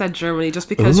Pity Said Germany just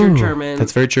because you're German.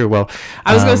 That's very true. Well,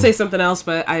 I was going to say something else,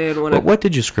 but I didn't want to. What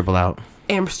did you scribble out?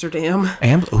 Amsterdam.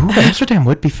 Amsterdam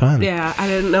would be fun. Yeah, I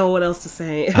didn't know what else to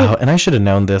say. Oh, and I should have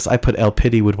known this. I put El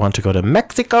Pity would want to go to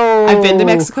Mexico. I've been to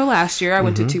Mexico last year. I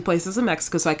went to 2 places in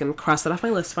Mexico, so I can cross that off my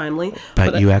list finally.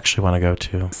 But you actually want to go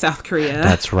to South Korea.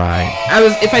 That's right.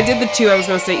 If I did the 2, I was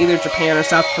going to say either Japan or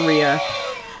South Korea.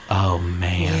 Oh,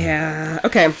 man. Yeah.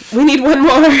 Okay. We need 1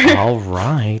 more. All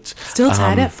right. Still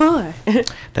tied at 4.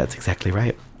 That's exactly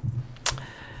right.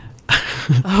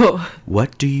 Oh.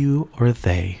 What do you or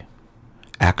they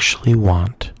actually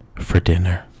want for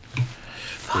dinner?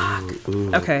 Fuck.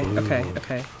 Okay.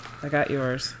 I got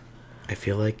yours. I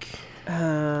feel like...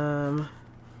 And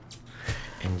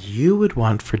you would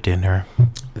want for dinner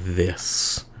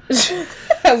this.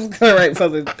 I was going to write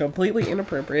something completely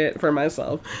inappropriate for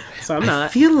myself, so I'm not. I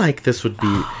feel like this would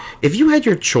be... If you had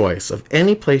your choice of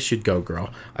any place you'd go,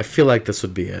 girl, I feel like this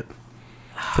would be it.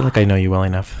 I feel like I know you well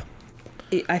enough.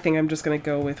 I think I'm just going to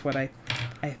go with what I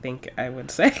think I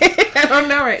would say. I don't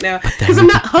know right now. Because I'm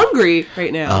not hungry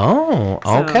right now. Oh,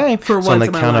 okay. For once so on the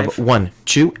in my count life. of 1,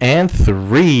 2, and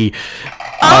 3.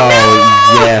 Oh,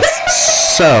 no!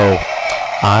 Yes. So,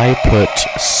 I put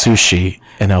sushi,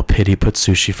 and El Pity put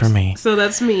sushi for me. So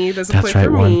that's me. That's That's point right,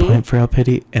 for 1 me. point for El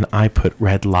Pity, and I put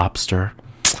Red Lobster.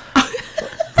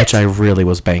 Which I really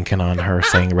was banking on her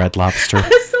saying Red Lobster.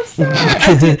 I'm so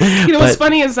sorry. What's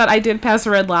funny is that I did pass a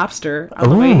Red Lobster on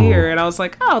the way here, and I was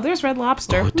like, oh, there's Red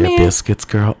Lobster. Oh, they're biscuits,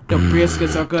 girl. The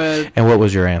biscuits are good. And what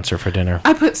was your answer for dinner?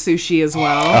 I put sushi as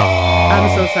well. Oh. I'm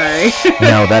so sorry.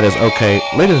 No, that is okay.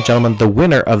 Ladies and gentlemen, the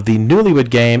winner of the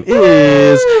Newlywed Game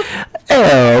is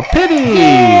El Pity.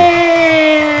 Yeah.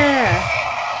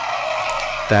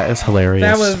 That is hilarious.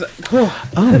 That was...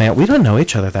 Oh, man, we don't know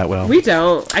each other that well. We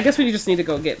don't. I guess we just need to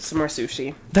go get some more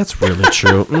sushi. That's really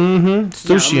true.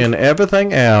 Sushi and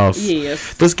everything else.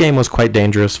 Yes. This game was quite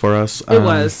dangerous for us. It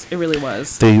was. It really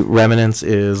was. The remnants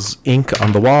is ink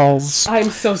on the walls. I'm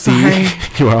so sorry.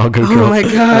 You are all good, girl. Oh my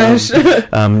gosh.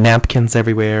 Napkins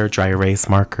everywhere, dry erase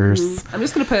markers. I'm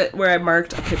just going to put where I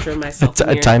marked a picture of myself.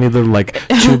 A tiny little,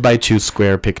 2x2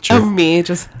 square picture. Of me,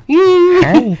 just...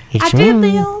 Hey, it's I me. did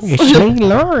this. It's me,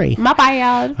 Lori. My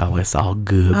bad. Oh, it's all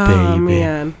good, Oh, baby.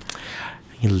 man.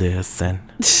 You listen.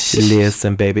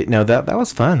 Listen, baby. No, that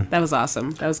was fun. That was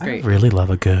awesome. That was great. I really love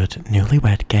a good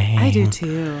newlywed game. I do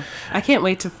too. I can't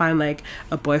wait to find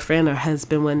a boyfriend or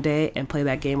husband one day and play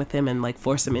that game with him and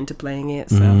force him into playing it.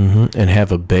 So And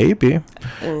have a baby.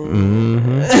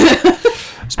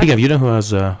 Speaking of, you know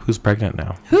who's pregnant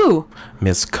now? Who?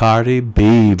 Miss Cardi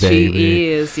B, baby. She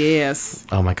is, yes.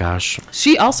 Oh my gosh.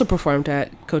 She also performed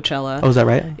at Coachella. Oh, is that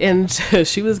right? And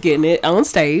she was getting it on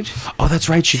stage. Oh, that's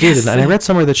right. She did. And I read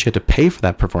somewhere that she had to pay for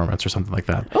that performance or something like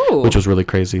that. Oh. Which was really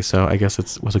crazy. So I guess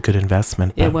it was a good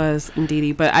investment. It was,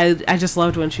 indeedy. But I just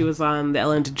loved when she was on the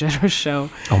Ellen DeGeneres show.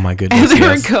 Oh, my goodness. And they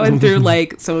were going through,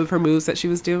 like, some of her moves that she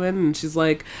was doing. And she's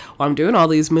like, well, I'm doing all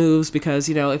these moves because,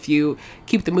 you know, if you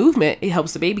keep the movement, it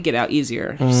helps the baby get out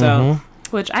easier. So...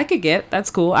 which I could get. That's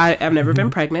cool. I've never been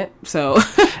pregnant, so.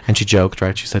 And she joked,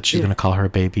 right? She said she's going to call her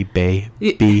baby B.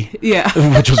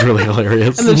 Yeah. Which was really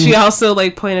hilarious. And then she also,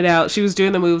 like, pointed out she was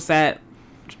doing the moves that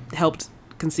helped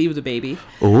conceive the baby.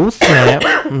 Oh, snap.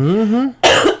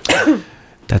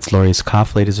 That's Lori's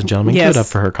cough, ladies and gentlemen. Yes. Give it up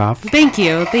for her cough. Thank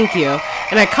you.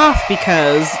 And I coughed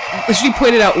because she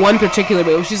pointed out one particular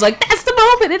move. She's like, that's the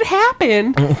moment it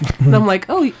happened. And I'm like,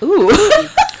 oh, ooh.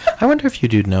 I wonder if you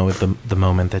do know the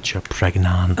moment that you're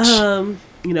pregnant.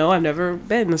 You know, I've never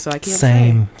been, so I can't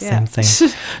Same. say.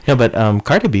 No, but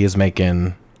Cardi B is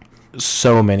making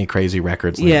so many crazy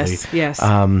records lately. Yes.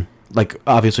 Like,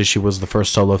 obviously, she was the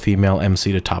first solo female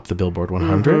MC to top the Billboard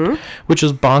 100, which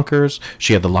is bonkers.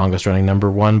 She had the longest running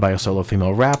 #1 by a solo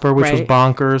female rapper, which was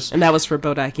bonkers. And that was for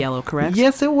Bodak Yellow, correct?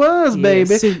 Yes, it was,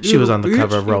 baby. She was on the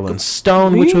cover of Rolling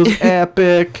Stone, which was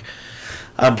epic.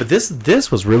 But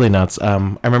this was really nuts. I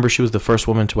remember she was the first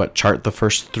woman to chart the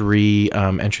first 3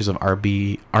 entries of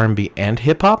R&B and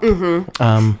hip hop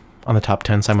on the top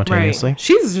 10 simultaneously. Right.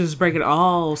 She's just breaking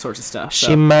all sorts of stuff. So.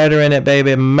 She murdering it,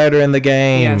 baby, murdering the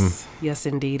game. Yes,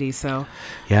 indeedy. So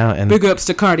yeah, and big ups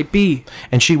to Cardi B.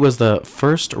 And she was the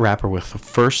first rapper with the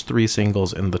first 3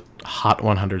 singles in the Hot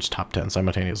 100's top 10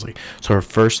 simultaneously. So her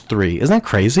first 3. Isn't that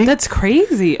crazy? That's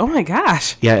crazy. Oh my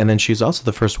gosh. Yeah, and then she's also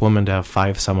the first woman to have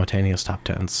 5 simultaneous top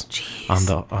 10s on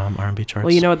the R&B charts.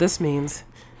 Well, you know what this means.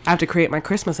 I have to create my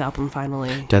Christmas album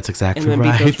finally. That's exactly right. And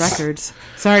then beat those records.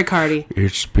 Sorry, Cardi.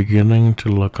 It's beginning to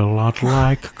look a lot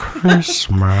like Christmas.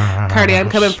 Cardi,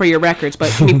 I'm coming for your records, but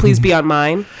can you please be on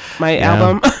my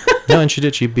album? No, and she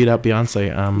did. She beat out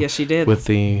Beyonce. Yes, she did. With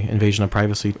the Invasion of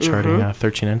Privacy charting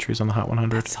 13 entries on the Hot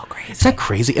 100. That's so crazy. Is that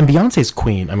crazy? And Beyonce's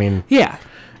queen. I mean... Yeah.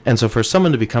 And so for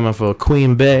someone to become a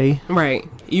queen bey... Right.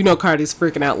 You know Cardi's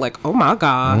freaking out like, oh my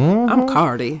God, I'm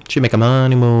Cardi. She make a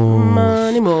money moves.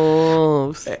 Money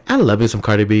moves. I love me some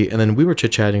Cardi B. And then we were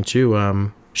chit-chatting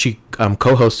too. She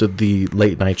co-hosted the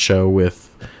late night show with...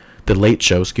 The Late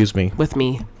Show, excuse me. With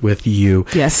me. With you.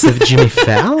 Yes. With Jimmy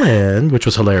Fallon, which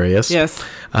was hilarious. Yes.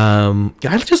 I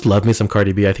just love me some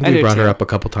Cardi B. I think we brought her up a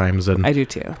couple times. And I do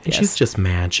too. And she's just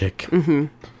magic. Mm-hmm.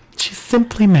 She's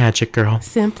simply magic, girl.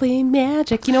 Simply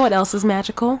magic. You know what else is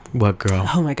magical? What, girl?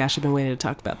 Oh my gosh, I've been waiting to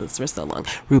talk about this for so long.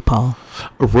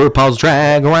 RuPaul's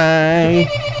Drag Race.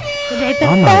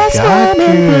 Oh my God,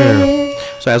 girl.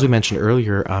 So as we mentioned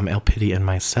earlier, El Pity and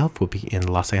myself will be in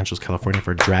Los Angeles, California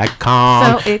for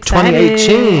DragCon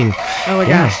 2018. Oh my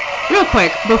gosh. Real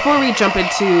quick, before we jump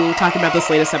into talking about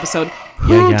this latest episode,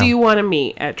 who do you want to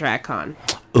meet at DragCon?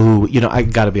 Ooh, you know, I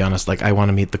gotta be honest. Like, I want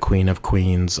to meet the Queen of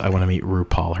Queens. I want to meet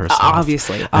RuPaul herself.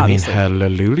 Obviously. I mean,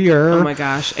 hallelujah. Oh my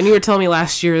gosh! And you were telling me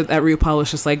last year that RuPaul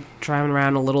was just like driving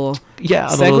around a little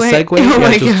little segue. Oh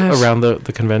my just gosh. Around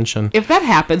the convention. If that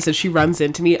happens and she runs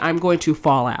into me, I'm going to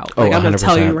fall out. Like, I'm going to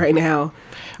tell you right now.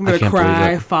 I'm going to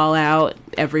cry, fall out,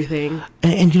 everything.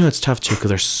 And you know, it's tough, too, because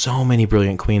there's so many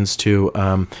brilliant queens, too.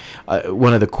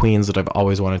 One of the queens that I've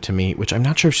always wanted to meet, which I'm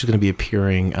not sure if she's going to be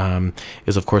appearing,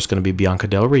 is, of course, going to be Bianca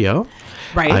Del Rio.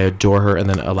 Right. I adore her. And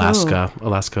then Alaska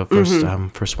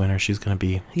first winner. She's going to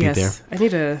be there. I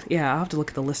need to, I'll have to look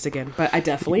at the list again. But I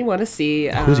definitely want to see.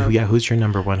 Who's your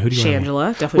number one? Who do you want to meet?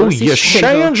 Shangela. Definitely want to see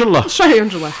Shangela.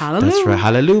 Shangela. Hallelujah. That's right.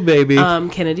 Hallelujah, baby.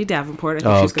 Kennedy Davenport.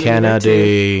 I think she's going to be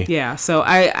there too. Yeah. So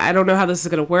I don't know how this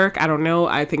is going to work. I don't know.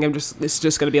 I think it's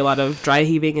just going to be a lot of dry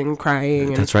heaving and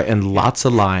crying. That's right. And lots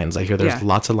of lines. I hear there's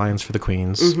lots of lines for the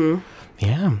queens. Mm-hmm.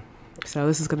 Yeah. So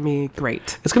this is going to be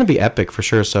great. It's going to be epic for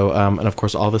sure. So, and of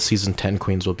course, all the season 10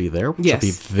 queens will be there, which will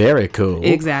be very cool.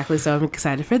 Exactly. So I'm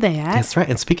excited for that. That's right.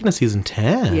 And speaking of season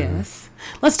 10. Yes.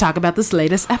 Let's talk about this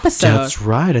latest episode. That's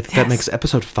right. I think that makes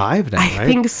episode 5 now, right? I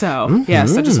think so. Mm-hmm.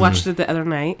 Yes. I just watched it the other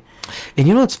night. And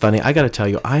you know what's funny? I got to tell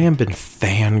you, I have been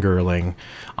fangirling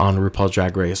on RuPaul's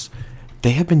Drag Race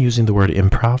They have been using the word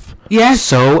improv. Yes,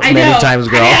 so many times,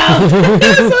 girl. I know.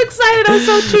 I'm so excited. I'm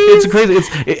so cheesed. It's crazy.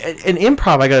 In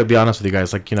improv, I gotta be honest with you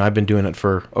guys. Like, I've been doing it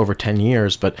for over 10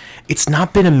 years, but it's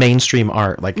not been a mainstream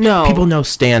art. Like, no. People know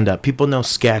stand up, people know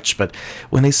sketch, but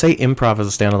when they say improv as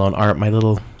a standalone art, my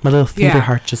little theater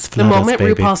heart just flutters, the moment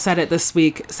baby. RuPaul said it this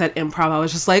week, said improv, I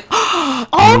was just like, oh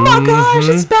my gosh,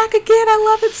 it's back again.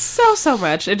 I love it so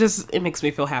much. It makes me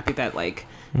feel happy that like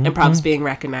improv's being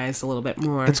recognized a little bit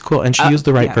more. It's cool, and she used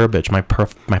the right verbiage. My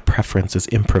preference is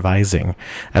improvising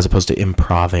as opposed to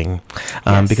improving,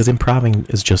 because improving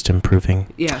is just improving.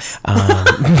 Yes. So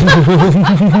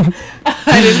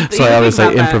I always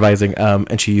say improvising,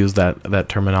 and she used that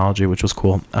terminology, which was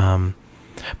cool.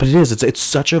 But it's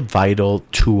such a vital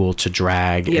tool to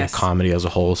drag in comedy as a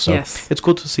whole. So it's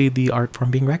cool to see the art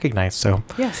form being recognized. So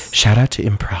shout out to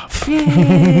improv.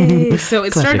 Yay! So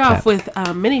it started off with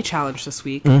a mini challenge this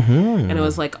week, and it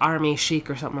was like Army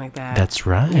Chic or something like that. That's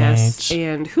right. Yes.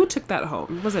 And who took that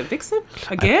home? Was it Vixen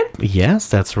again? Yes,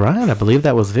 that's right. I believe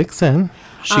that was Vixen.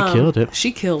 She killed it.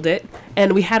 She killed it,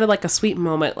 and we had like a sweet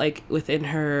moment, like within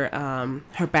her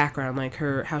background, like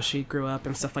how she grew up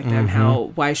and stuff like that,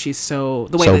 and why she's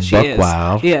the way that she is.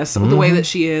 Wild. Yes, the way that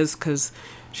she is, because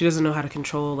she doesn't know how to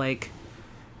control like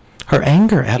her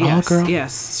anger at all, girl.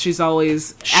 Yes, she's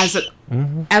always as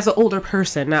an older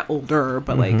person, not older,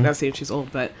 but like not saying she's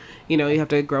old, but you have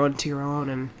to grow into your own,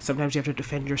 and sometimes you have to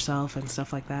defend yourself and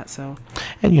stuff like that. So,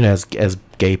 and as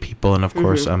gay people, and of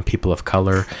course people of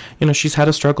color, she's had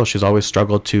a struggle. She's always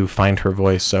struggled to find her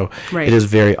voice. So it is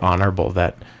very honorable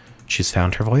that she's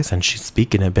found her voice and she's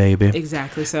speaking it, baby.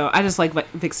 Exactly. So I just like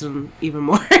Vixen even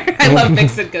more. I love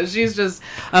Vixen because she's just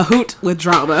a hoot with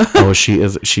drama. Oh, she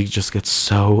is. She just gets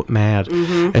so mad.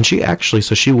 And she actually,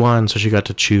 so she won. So she got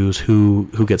to choose who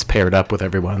gets paired up with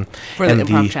everyone for the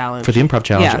improv challenge. For the improv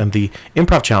challenge, and the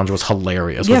improv challenge was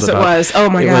hilarious. Yes, it was. Oh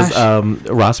my gosh! It was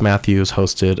Ross Matthews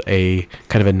hosted a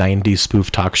kind of a '90s spoof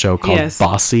talk show called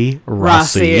Bossy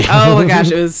Rossi. Oh my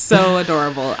gosh, it was so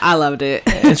adorable. I loved it.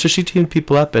 And so she teamed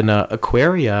people up, and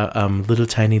Aquaria, little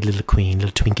tiny little queen,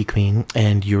 little Twinkie queen,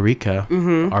 and Eureka,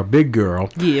 our big girl,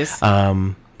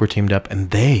 were teamed up,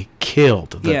 and they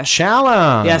killed the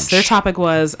challenge. Yes, their topic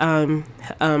was I'm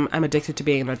addicted to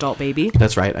being an adult baby.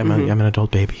 That's right. I'm an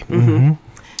adult baby.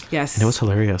 Yes, and it was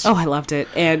hilarious. Oh, I loved it,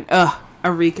 and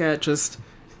Eureka just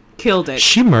killed it.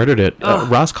 She murdered it.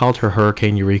 Ross called her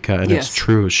Hurricane Eureka, and it's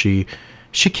true.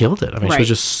 She killed it. I mean, she was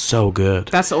just so good.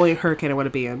 That's the only hurricane I want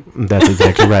to be in. That's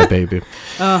exactly right, baby.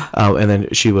 And then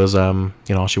she was,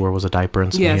 all she wore was a diaper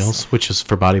and some heels, which is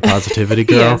for body positivity,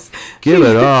 girl. Give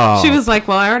it all. She was like,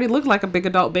 well, I already look like a big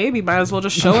adult baby. Might as well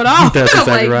just show it off. That's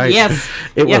exactly right. Yes.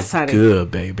 It was honey. Good,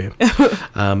 baby.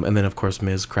 And then, of course,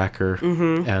 Ms. Cracker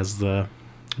as the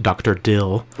Dr.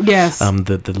 Dill. Yes.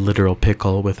 The literal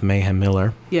pickle with Mayhem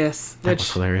Miller. Yes. That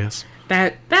was hilarious.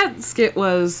 That skit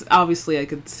was, obviously, I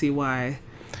could see why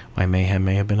Mayhem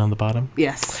may have been on the bottom.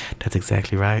 Yes. That's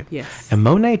exactly right. Yes. And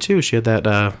Monet, too. She had that,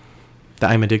 the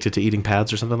I'm addicted to eating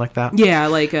pads or something like that. Yeah,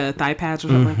 like thigh pads or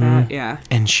something like that. Yeah.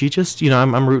 And she just,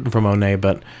 I'm rooting for Monet,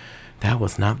 but that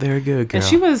was not very good, girl. And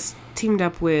she was teamed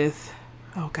up with,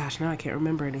 oh gosh, now I can't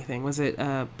remember anything. Was it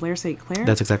Blair St. Clair?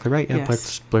 That's exactly right. Yeah,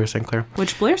 yes. Blair St. Clair.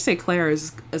 Which Blair St. Clair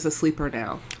is a sleeper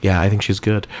now. Yeah, I think she's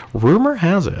good. Rumor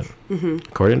has it,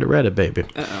 according to Reddit, baby,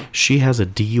 she has a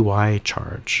DUI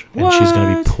charge, and she's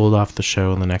going to be pulled off the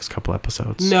show in the next couple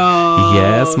episodes. No.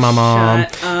 Yes, my mom.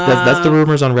 That's the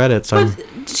rumors on Reddit. So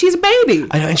but she's a baby.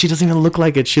 I know, and she doesn't even look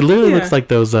like it. She literally looks like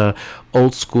those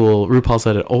old school. RuPaul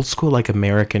said it. Old school, like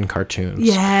American cartoons.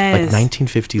 Yes. Like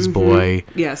 1950s boy.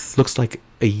 Yes. Looks like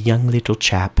a young little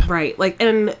chap. Right. Like,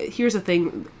 and here's the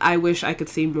thing. I wish I could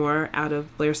see more out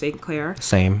of Blair St. Clair.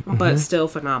 Same. But still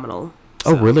phenomenal.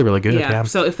 So, really, really good. Yeah.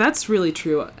 So if that's really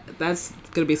true, that's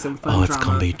going to be some fun drama. Oh, it's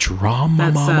going to be drama,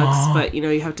 that mama. sucks, but,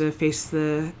 you have to face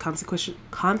the consequences.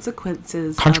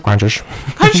 Consequences. Consequences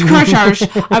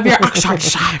of your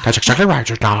actions.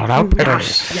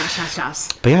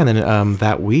 Yes. But yeah, and then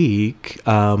that week,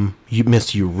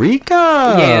 Miss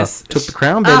Eureka. Yes. Took the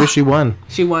crown, baby. She won.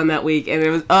 She won that week, and it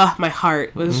was, my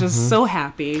heart was just so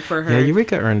happy for her. Yeah,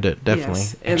 Eureka earned it, definitely.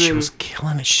 Yes. And she was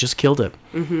killing it. She just killed it.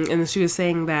 And then she was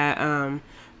saying that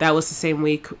that was the same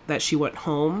week that she went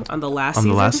home on the last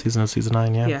season. On the last season of season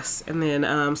 9, yeah. Yes. And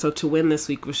then, so to win this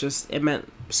week was just, it meant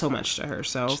so much to her.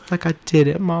 So just like I did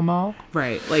it, mama.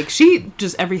 Right. Like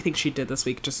everything she did this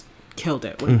week just killed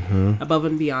it. Above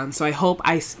and beyond. So I hope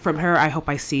I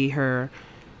see her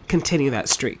continue that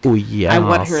streak. Oh, yeah. I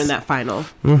want her in that final.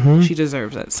 She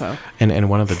deserves it. So. And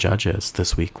one of the judges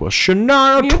this week was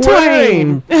Shania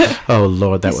Twain. Oh,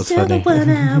 Lord, that was funny.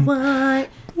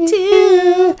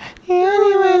 to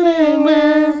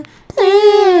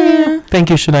Thank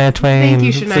you, Shania Twain. Thank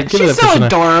you, Shania. Give it She's up for so Shania.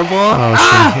 adorable.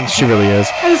 Oh, she really is.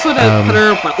 I just want to put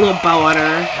her little bow on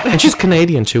her. And she's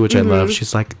Canadian too, which I love.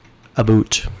 She's like a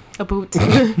boot. A boot.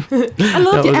 I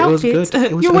love your it was outfit. good.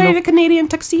 It was- You're I wearing love- a Canadian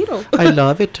tuxedo. I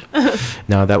love it.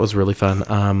 No, that was really fun.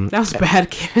 That was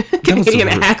bad Canadian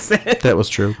really- accent. That was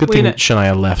true. Good We thing know-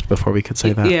 Shania left before we could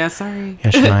say that. Yeah, sorry.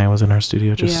 Yeah, Shania was in our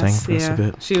studio just saying Yes, for us a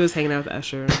bit. She was hanging out with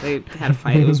Usher. They had a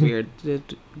fight. It was weird.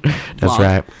 That's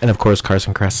right. And of course,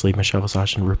 Carson Kressley, Michelle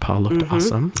Visage, and RuPaul looked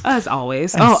awesome. As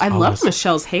always. As I always. loved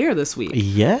Michelle's hair this week.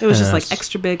 Yes. It was just like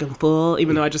extra big and full,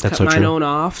 even though I just That's cut so mine true. own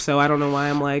off. So I don't know why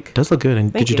I'm like. Does look good.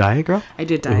 And Thank did you you. dye it, girl? I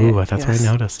did dye Ooh, it. that's what I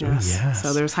noticed. Ooh, Yes. yes.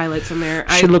 So there's highlights in there.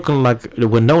 She looking like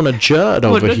Winona Judd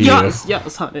over here.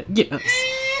 Yes, honey. Yes.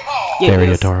 Very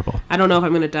Yes. adorable. I don't know if I'm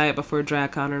going to dye it before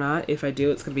DragCon or not. If I do,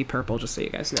 it's going to be purple, just so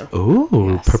you guys know.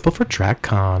 Ooh, Yes. purple for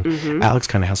DragCon. Alex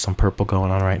kind of has some purple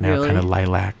going on right now, Really? kind of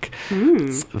lilac.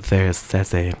 There's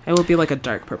Cece. It will be like a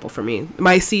dark purple for me.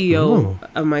 My CEO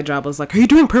of my job was like, "Are you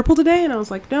doing purple today?" And I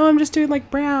was like, "No, I'm just doing like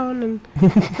brown, and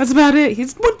that's about it."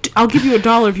 He's, "What? I'll give you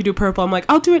 $1 if you do purple." I'm like,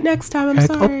 "I'll do it next time. I'm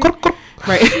sorry."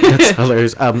 Right. That's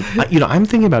hilarious. I'm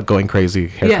thinking about going crazy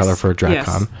hair Yes, color for DragCon.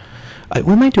 yes.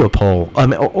 We might do a poll,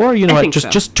 or you know I what? think so.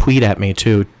 Just tweet at me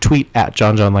too. Tweet at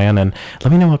John Land and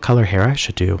let me know what color hair I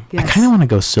should do. I Yes. kind of want to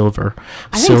go silver,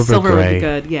 I think silver would gray. be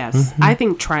good. Yes, I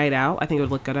think try it out. I think it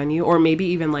would look good on you, or maybe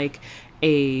even like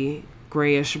a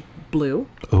grayish blue.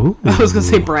 Ooh, I was gonna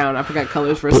say brown. I forgot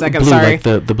colors for a second. blue, Sorry. like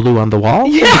the blue on the wall.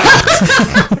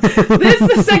 This is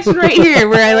the section right here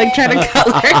where I like try to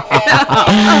color it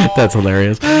out. That's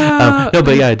hilarious. No,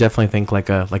 but yeah, I definitely think like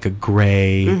a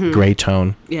gray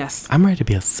tone. Yes, I'm ready to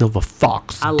be a silver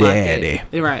fox, I like daddy. it.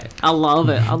 You're right. I love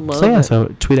it. I love So yeah, it.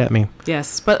 so tweet at me.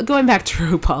 Yes, but going back to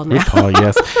RuPaul now. RuPaul,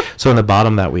 yes. So in the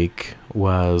bottom that week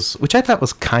was, which I thought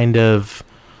was kind of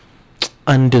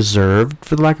undeserved,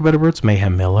 for the lack of better words,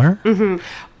 Mayhem Miller.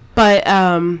 But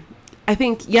I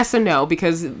think yes and no,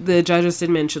 because the judges did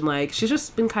mention like she's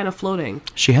just been kind of floating.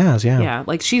 She has, yeah. Yeah,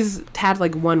 like she's had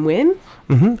like one win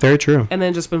Very true. and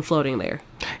then just been floating there.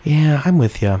 Yeah, I'm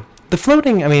with you. The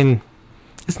floating, I mean,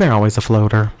 isn't there always a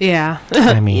floater? Yeah.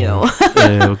 I mean, Ew.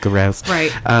 ew, gross.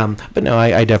 Right. But no,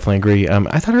 I definitely agree.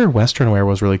 I thought her Western wear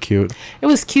was really cute. It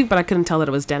was cute, but I couldn't tell that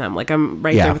it was denim. Like I'm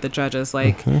right Yeah. there with the judges.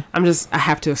 Like I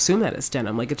have to assume that it's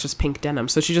denim. Like it's just pink denim.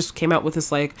 So she just came out with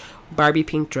this like Barbie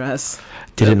pink dress.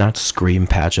 Did it not scream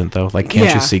pageant though? Like, can't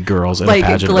Yeah. you see girls in Like a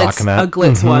pageant rocking that? a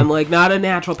glitz one, like not a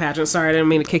natural pageant. Sorry, I didn't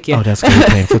mean to kick you. Oh, that's good.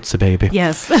 Playing footsie, baby.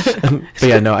 Yes. But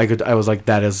yeah, no, I was like,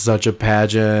 that is such a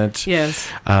pageant. Yes.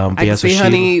 But I yeah, can so see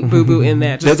Honey Boo Boo in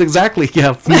that. That's exactly,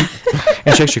 yeah.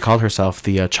 And she actually called herself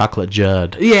the Chocolate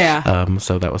Judd. Yeah.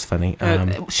 So that was funny.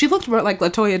 She looked more like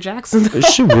Latoya Jackson.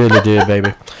 She really did,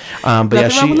 baby. But yeah,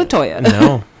 Nothing wrong with Latoya.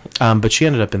 No. But she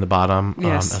ended up in the bottom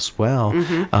Yes. as well.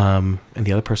 And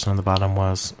the other person on the bottom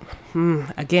was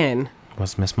Again.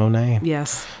 Miss Monet.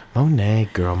 Yes. Monet,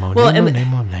 girl. Monet, Well,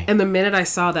 and Monet. And the minute I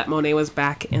saw that Monet was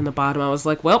back in the bottom, I was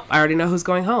like, well, I already know who's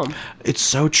going home. It's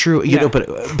so true. You Yeah. know,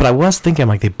 but I was thinking,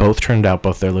 like, they both turned out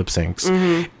both their lip syncs.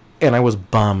 And I was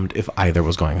bummed if either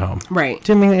was going home. Right.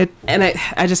 Do you mean it? And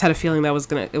I just had a feeling that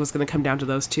it was gonna come down to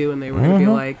those two, and they were gonna be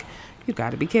like, "You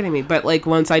got to be kidding me!" But like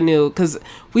once I knew, because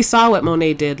we saw what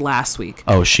Monet did last week,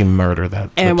 Oh, she murdered that.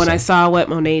 and when I lip sync. saw what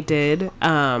Monet did,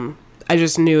 I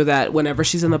just knew that whenever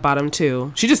she's in the bottom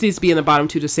two, she just needs to be in the bottom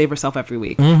two to save herself every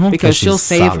week because 'Cause she'll she's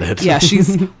save. solid. Yeah,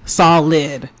 she's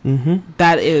solid.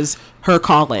 That is her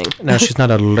calling. Now, she's not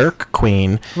a lurk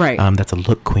queen. Right. That's a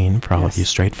look queen for all of Yes. you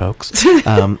straight folks.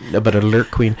 But a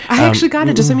lurk queen. I actually got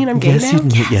it. Does that mean I'm gay yes,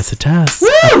 now? yes, it does.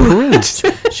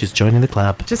 Approved. She's joining the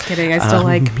club. Just kidding. I still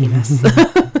like penis.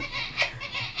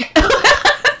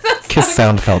 Kiss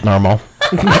sound felt normal.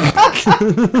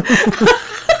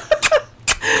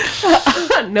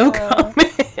 No comment.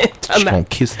 She won't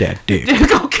kiss that dick.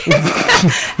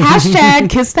 Hashtag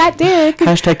kiss that dick.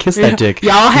 Hashtag kiss that dick.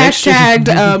 Y'all Next is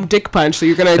hashtagged dick punch, so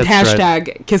you're gonna That's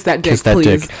hashtag kiss that dick, Kiss that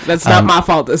please. dick. That's not my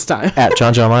fault this time. at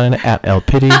John Lennon, at El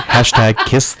Pity. Hashtag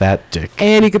kiss that dick.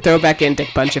 And you can throw back in dick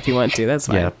punch if you want to. That's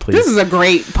fine. Yeah, please. This is a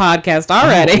great podcast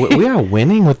already. We are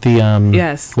winning with the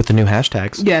Yes. with the new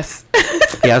hashtags. Yes.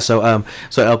 Yeah, so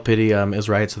El Pity is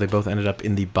right. So they both ended up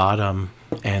in the bottom,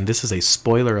 and this is a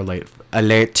spoiler alert.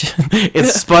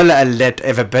 It's spoiler alert,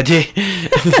 everybody.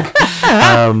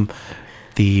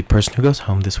 The person who goes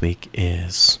home this week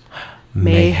is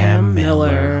Mayhem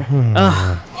Miller.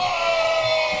 Ugh.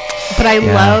 But I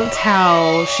loved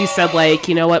how she said, like,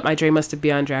 you know what, my dream was to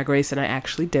be on Drag Race, and I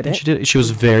actually did it. She did. She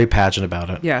was very passionate about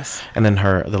it. Yes. And then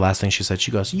the last thing she said,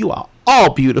 she goes, "You are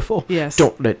all beautiful. Yes.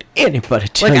 Don't let anybody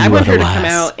tell like, you I want otherwise." her to come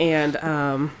out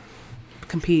and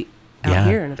compete out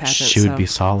here in a pageant. She would be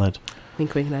solid.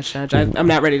 Wink, wink, nudge, nudge. I'm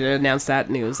not ready to announce that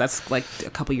news. That's like a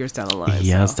couple years down the line.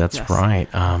 Yes, that's right.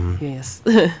 Yes.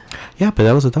 Yeah, but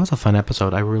that was a fun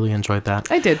episode. I really enjoyed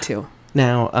that. I did too.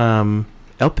 Now,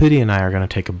 El Pity and I are going to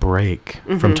take a break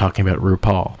from talking about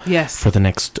RuPaul. Yes. For the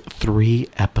next 3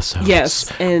 episodes.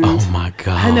 Yes. And oh my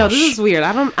gosh. I know this is weird.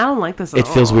 I don't like this at all.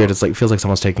 It feels weird. It feels like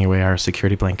someone's taking away our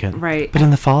security blanket. Right. But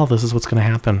in the fall, this is what's going to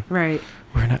happen. Right.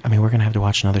 We're going to have to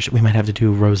watch another show. We might have to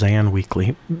do Roseanne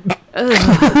weekly.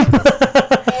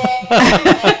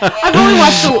 I've only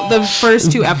watched the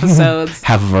first 2 episodes.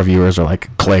 Half of our viewers are like,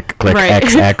 click, right.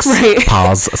 XX, right.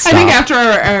 pause, stop. I think after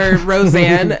our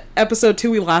Roseanne episode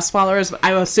 2, we lost followers.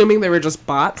 I'm assuming they were just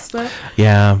bots, though.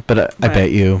 Yeah, but I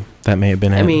bet you that may have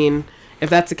been it. I mean, if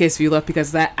that's the case, if you left because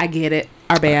of that, I get it.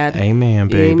 Our bad. Amen,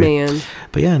 baby. Amen.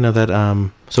 But yeah, no, that,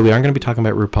 so we aren't going to be talking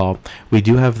about RuPaul. We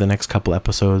do have the next couple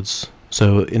episodes.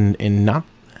 So in not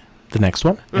the next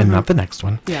one and not the next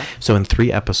one. Yeah. So in 3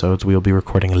 episodes, we'll be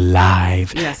recording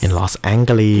live in Los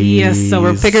Angeles. Yes, so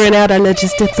we're figuring out our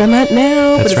logistics on that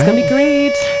now, but it's going to be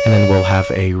great. And then we'll have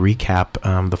a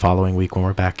recap the following week when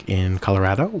we're back in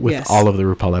Colorado with all of the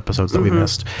RuPaul episodes that we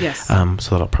missed. Yes. So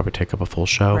that'll probably take up a full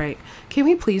show. Right. Can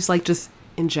we please, like, just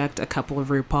inject a couple of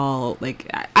RuPaul?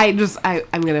 Like, I'm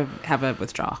going to have a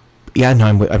withdrawal. Yeah, no,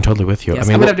 I'm totally with you. Yes, I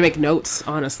mean, I'm going to have to make notes,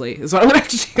 honestly, is what I'm going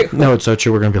to have to do. No, it's so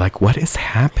true. We're going to be like, what is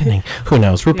happening? Who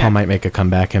knows? RuPaul might make a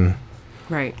comeback and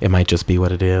it might just be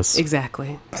what it is.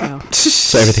 Exactly. So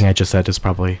everything I just said is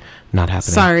probably not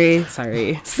happening.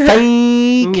 Sorry.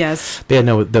 Psych! Yes. But yeah,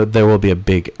 no, there will be a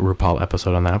big RuPaul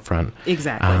episode on that front.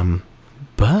 Exactly.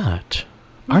 But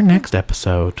our next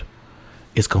episode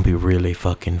is going to be really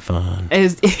fucking fun.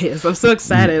 It is. I'm so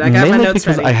excited. I got my notes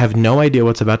because ready. I have no idea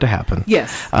what's about to happen.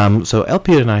 Yes. So El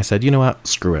Pity and I said, you know what?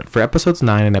 Screw it. For episodes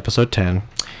 9 and episode 10,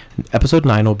 episode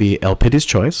 9 will be El Pity's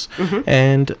choice,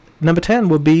 and number 10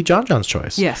 will be John John's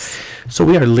choice. Yes. So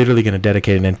we are literally going to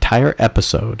dedicate an entire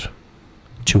episode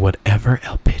to whatever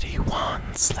El Pity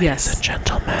wants, ladies and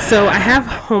gentlemen. So I have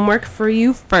homework for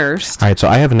you first. All right, so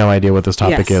I have no idea what this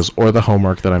topic is or the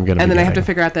homework that I'm going to be And then getting. I have to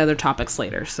figure out the other topics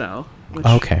later, so...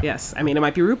 okay. Yes. I mean, it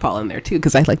might be RuPaul in there, too,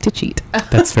 because I like to cheat.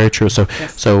 That's very true. So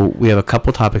so we have a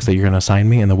couple topics that you're going to assign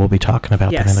me, and then we'll be talking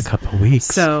about them in a couple of weeks.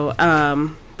 So,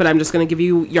 but I'm just going to give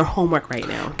you your homework right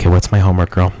now. Okay, what's my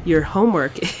homework, girl? Your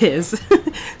homework is...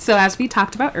 So as we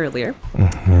talked about earlier,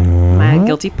 my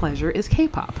guilty pleasure is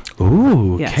K-pop.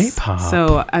 Ooh, K-pop.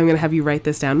 So I'm going to have you write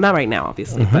this down. Not right now,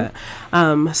 obviously, but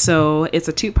so it's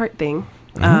a 2-part thing.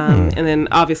 And then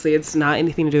obviously it's not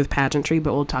anything to do with pageantry,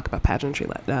 but we'll talk about pageantry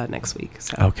next week.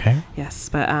 So, okay. Yes,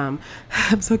 but I'm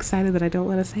so excited that I don't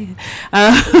want to say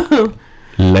it.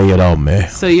 Lay it on me.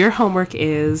 So your homework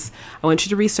is, I want you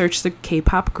to research the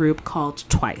K-pop group called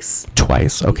Twice.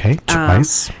 Twice, okay.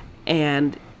 Twice.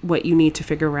 And what you need to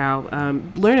figure out,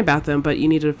 learn about them, but you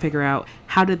need to figure out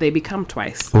how did they become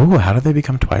Twice. Ooh, how did they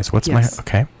become Twice? What's my...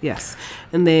 Okay. Yes.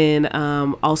 And then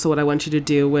also what I want you to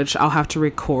do, which I'll have to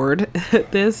record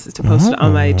this to post it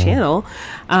on my channel.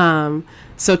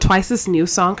 So Twice's new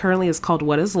song currently is called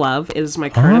What Is Love. It is my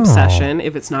current obsession.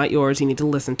 If it's not yours, you need to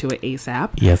listen to it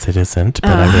ASAP. Yes, it isn't,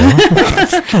 but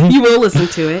I will. You will listen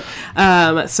to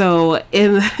it. So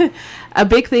in a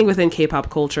big thing within K-pop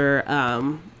culture,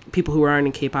 people who aren't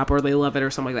in K-pop or they love it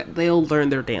or something like that, they'll learn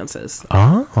their dances.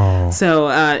 Oh. So,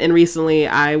 and recently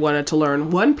I wanted to learn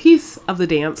one piece of the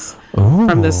dance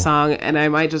from this song, and I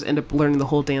might just end up learning the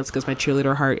whole dance because my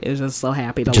cheerleader heart is just so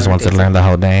happy to just wants to learn the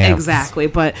whole dance. Exactly.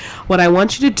 But what I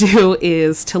want you to do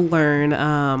is to learn,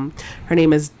 her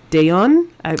name is Daeon.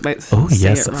 I might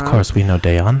yes, of course. We know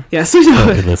Daeon. Yes, we know.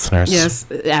 Avid listeners. Yes,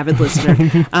 avid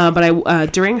listener.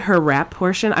 But during her rap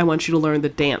portion, I want you to learn the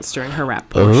dance during her rap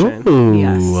portion. Ooh.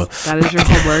 Yes, that is your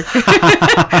homework.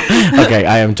 Okay,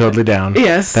 I am totally down.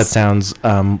 Yes. That sounds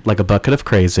like a bucket of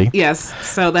crazy. Yes,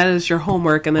 so that is your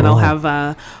homework, and then I'll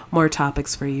have more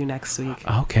topics for you next week.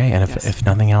 Okay, and if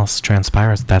nothing else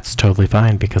transpires, that's totally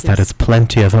fine, because that is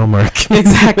plenty of homework.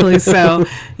 Exactly. So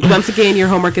once again, your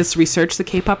homework is to research the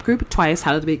K-pop group Twice.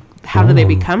 How did they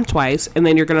become Twice? And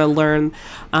then you're going to learn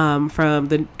from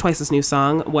the Twice's new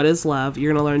song, What Is Love?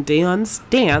 You're going to learn Daeon's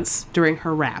dance during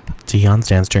her rap. Daeon's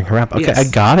dance during her rap. Okay, yes.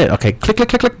 I got it. Okay, click, click,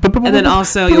 click, click. And then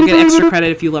also you'll get extra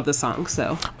credit if you love the song.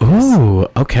 So ooh, Ooh,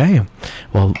 okay.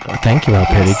 Well, thank you, El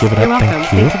Pity. Yes, Give it you're up. welcome.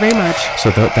 Thank you very much.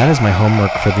 So that is my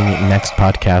homework for the next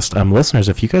podcast. Listeners,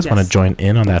 if you guys want to join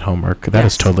in on that homework, that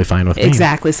is totally fine with me.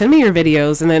 Exactly. Send me your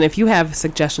videos, and then if you have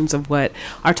suggestions of what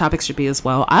our topics should be as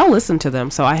well, I'll listen to them.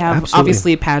 So I have,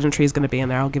 obviously, pageantry is going to be in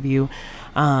there. I'll give you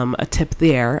a tip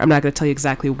there. I'm not going to tell you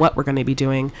exactly what we're going to be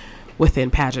doing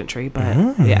within pageantry, but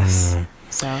yes.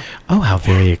 So. Oh, how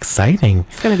very exciting!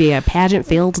 It's going to be a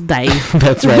pageant-filled day.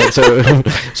 That's right.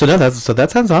 So that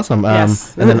sounds awesome.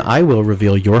 Yes. And then I will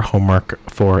reveal your homework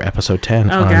for episode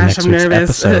 10 on next week's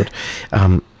nervous.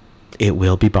 episode. It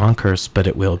will be bonkers, but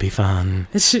it will be fun.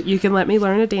 You can let me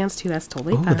learn to dance too. That's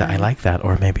totally fine. I like that.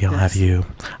 Or maybe I'll have you.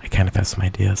 I kind of have some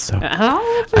ideas, so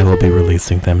I will be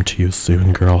releasing them to you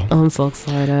soon, girl. I'm so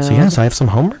excited. So yes, I have some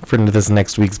homework for this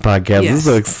next week's podcast. This is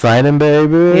so exciting,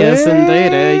 baby. Yes,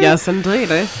 indeed. Yes,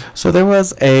 indeed. So there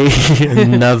was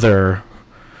another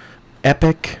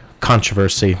epic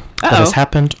controversy that has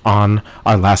happened on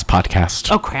our last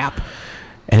podcast. Oh, crap.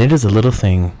 And it is a little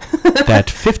thing that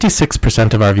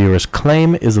 56% of our viewers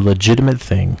claim is a legitimate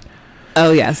thing.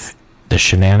 Oh, yes. The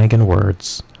shenanigan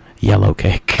words, yellow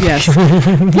cake. Yes.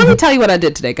 Let me tell you what I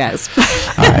did today, guys.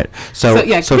 All right. So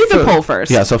read the poll first.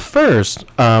 Yeah, so first,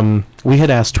 we had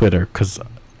asked Twitter, because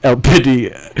El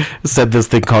Pity said this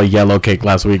thing called yellow cake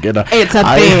last week. And it's a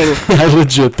thing. I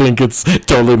legit think it's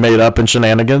totally made up in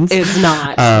shenanigans. It's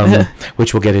not.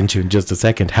 Which we'll get into in just a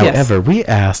second. However, we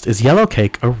asked, is yellow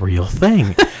cake a real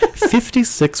thing?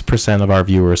 56% of our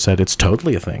viewers said it's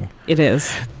totally a thing. It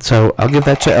is. So I'll give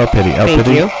that to El Pity.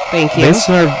 Thank you. Based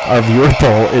on our viewer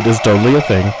poll, it is totally a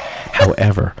thing.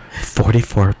 However,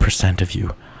 44% of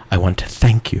you, I want to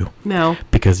thank you. No.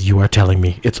 Because you are telling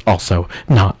me it's also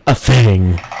not a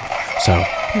thing. So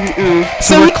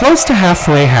we're close to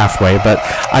halfway, but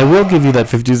I will give you that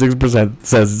 56%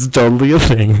 says it's totally a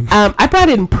thing. I brought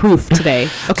in proof today.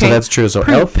 Okay. So that's true. So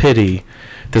El Pity,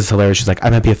 this is hilarious. She's like, I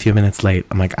might be a few minutes late.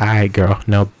 I'm like, all right, girl,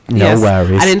 no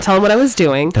worries. I didn't tell him what I was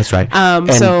doing. That's right. And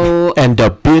the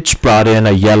bitch brought in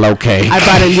a yellow cake. I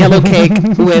brought in yellow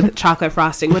cake with chocolate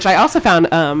frosting, which I also found.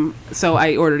 So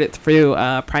I ordered it through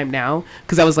Prime Now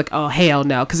because I was like, oh hell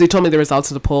no, because they told me the results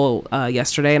of the poll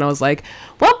yesterday, and I was like,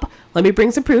 well, let me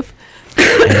bring some proof.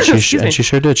 And she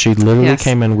sure did. She literally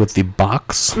came in with the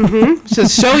box to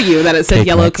show you that it said cake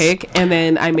yellow mix. cake, and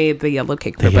then I made the yellow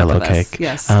cake. The yellow cake.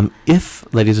 Yes.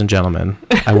 If, ladies and gentlemen,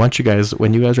 I want you guys,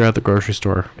 when you guys are at the grocery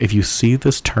store, if you see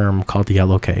this term called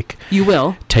yellow cake, you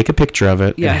will take a picture of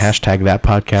it and hashtag that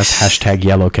podcast, hashtag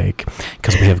yellow cake,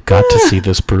 because we have got to see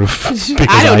this proof.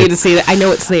 I don't need to see it. I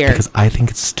know it's there. Because I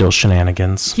think it's still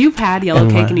shenanigans. You've had yellow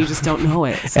cake and you just don't know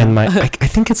it. So. And I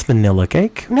think it's vanilla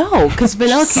cake. No, because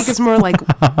vanilla cake is more like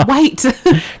white.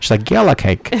 She's like, yellow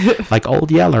cake, like old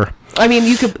yeller. I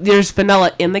mean, there's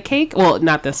vanilla in the cake. Well,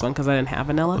 not this one because I didn't have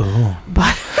vanilla. Ooh.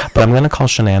 But I'm going to call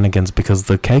shenanigans because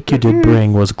the cake you did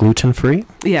bring was gluten-free.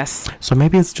 Yes. So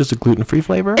maybe it's just a gluten-free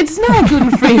flavor? It's not a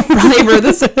gluten-free flavor.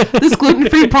 This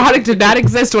gluten-free product did not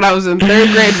exist when I was in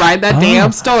 3rd grade. Ride that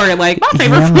damn story. Like, my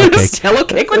favorite food is yellow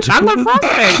cake with chocolate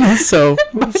frosting. So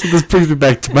this brings me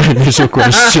back to my initial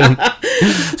question.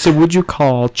 So would you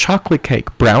call chocolate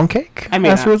cake brown cake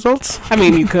as a result? I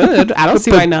mean, you could. I don't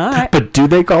see why not. But do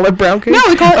they call it brown cake? No,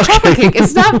 we call it chocolate cake.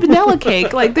 It's not vanilla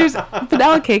cake. Like, there's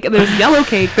vanilla cake and there's yellow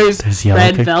cake. There's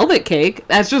red velvet cake.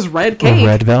 That's just red cake.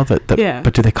 Red velvet. Yeah.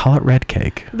 But do they call it red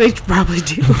cake? They probably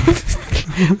do.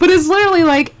 But it's literally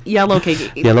like yellow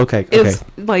cake. Yellow cake. Okay. It's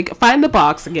like, find the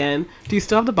box again. Do you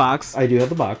still have the box? I do have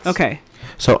the box. Okay.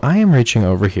 So I am reaching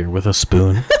over here with a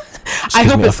spoon. I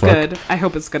hope it's good. I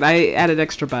hope it's good. I added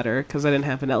extra butter because I didn't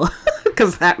have vanilla.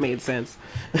 Because that made sense.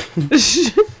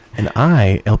 And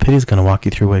El Pity's going to walk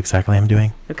you through what exactly I'm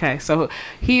doing. Okay, so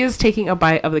he is taking a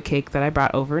bite of the cake that I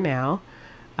brought over now.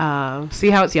 See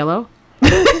how it's yellow?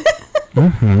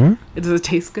 Mm-hmm. Does it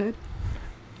taste good?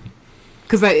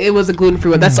 Because it was a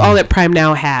gluten-free one. That's all that Prime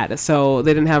Now had. So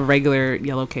they didn't have regular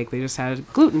yellow cake. They just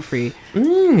had gluten-free.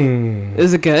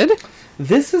 Is it good?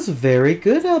 This is very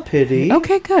good, El Pity.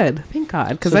 Okay, good. Thank God.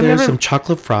 Because there's some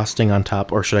chocolate frosting on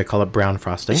top, or should I call it brown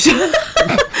frosting?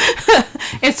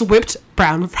 It's whipped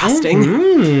brown frosting.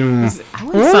 I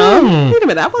want some. Wait a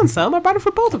minute, I want some. I brought it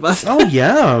for both of us. Oh,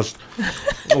 yes.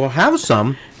 We'll have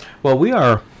some. Well, we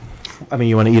are... I mean,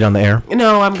 you want to eat on the air?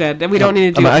 No, I'm good. We don't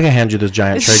need to do I can hand you this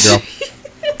giant tray, girl.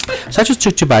 So I just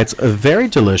took 2 bites. Very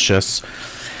delicious.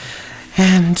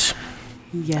 And...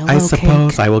 Yellow I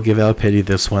suppose cake. I will give El Pity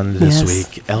this one this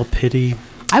week. El Pity.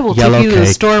 I will take you to the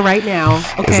store right now.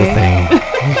 Okay. Is a thing.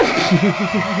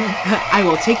 I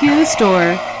will take you to the store,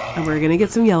 and we're gonna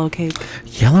get some yellow cake.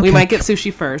 Yellow we cake. might get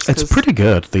sushi first. It's pretty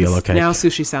good. The yellow cake. Now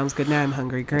sushi sounds good. Now I'm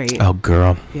hungry. Great. Oh,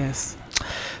 girl. Yes.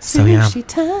 So yeah. Sushi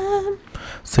time.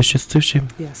 Sushi.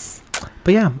 Yes.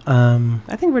 But yeah,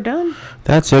 I think we're done.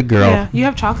 that's it, girl. Yeah, you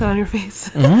have chocolate on your face.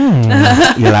 You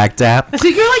like that?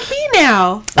 You're like me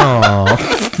now. Oh.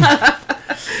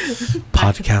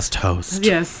 Podcast host.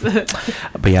 Yes.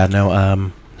 But yeah,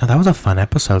 no, that was a fun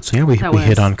episode. So yeah, we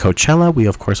hit on Coachella. We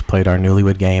of course played our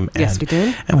Newlywed Game. And, Yes, we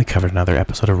did. And we covered another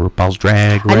episode of RuPaul's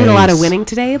Drag Race. I did a lot of winning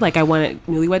today. Like I won at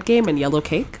Newlywed Game and Yellow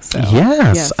Cake. So.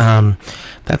 Yes.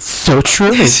 That's so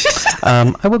true.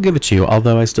 I will give it to you,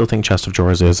 although I still think Chest of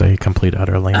Drawers is a complete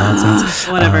utterly nonsense.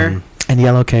 Whatever. And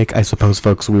Yellow Cake, I suppose,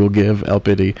 folks, we will give El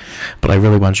Pity. But I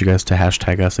really want you guys to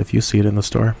hashtag us if you see it in the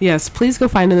store. Yes, please go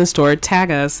find it in the store.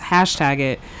 Tag us. Hashtag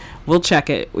it. We'll check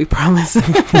it. We promise.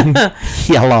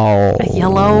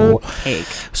 Yellow Cake.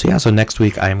 So yeah, so next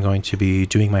week I am going to be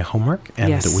doing my homework, and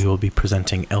Yes. we will be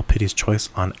presenting El Pity's Choice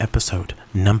on episode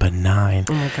number 9.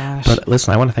 Oh my gosh. But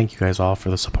listen, I want to thank you guys all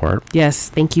for the support. Yes,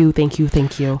 thank you.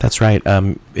 That's right.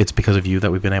 It's because of you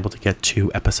that we've been able to get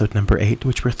to episode number 8,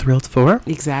 which we're thrilled for.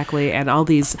 Exactly. And all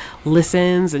these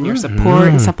listens and your support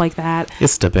and stuff like that.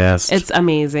 It's the best. It's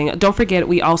amazing. Don't forget,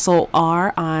 we also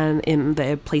are in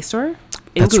the Play Store.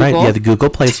 That's Google. right. Yeah, the Google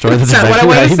Play Store. That's That's not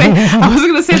what I exactly wanted to say. right. I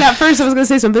wasn't going to say that first. I was going to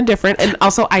say something different. And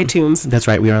also iTunes. That's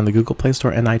right. We are on the Google Play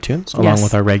Store and iTunes, along Yes.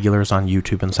 with our regulars on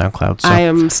YouTube and SoundCloud. So. I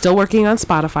am still working on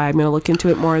Spotify. I'm going to look into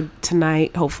it more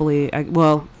tonight, hopefully. It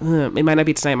might not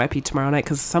be tonight. It might be tomorrow night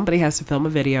because somebody has to film a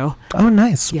video. Oh,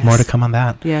 nice. Yes. More to come on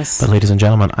that. Yes. But ladies and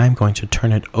gentlemen, I'm going to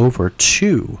turn it over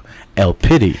to El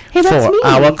Pity Hey, that's for me.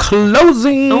 our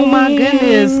closing. Oh my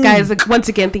goodness, guys. Once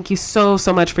again, thank you so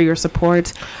much for your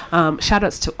support. Shout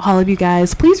outs to all of you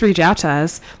guys. Please reach out to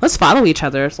us. Let's follow each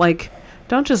other. Like,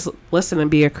 don't just listen and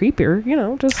be a creeper,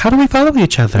 just How do we follow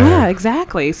each other? yeah,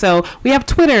 exactly. So we have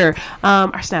Twitter.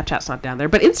 Our Snapchat's not down there,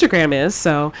 but Instagram is.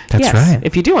 So That's yes, right.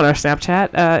 if you do want our Snapchat,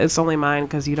 it's only mine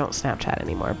because you don't Snapchat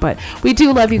anymore. But we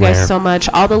do love you guys Rare. so much.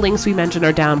 All the links we mentioned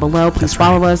are down below. Please That's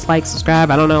follow right. us, like, subscribe.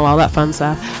 I don't know, all that fun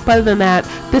stuff. But other than that,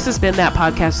 this has been That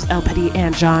Podcast with El Pity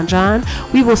and John.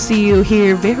 We will see you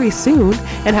here very soon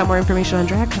and have more information on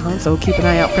DragCon. So keep an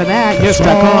eye out for that. That's Yes,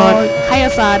 DragCon. right. Hi,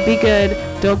 Assad. Be good.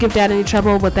 Don't give Dad any trouble.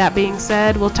 With that being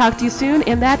said, we'll talk to you soon.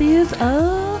 And that is,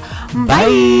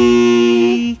 bye.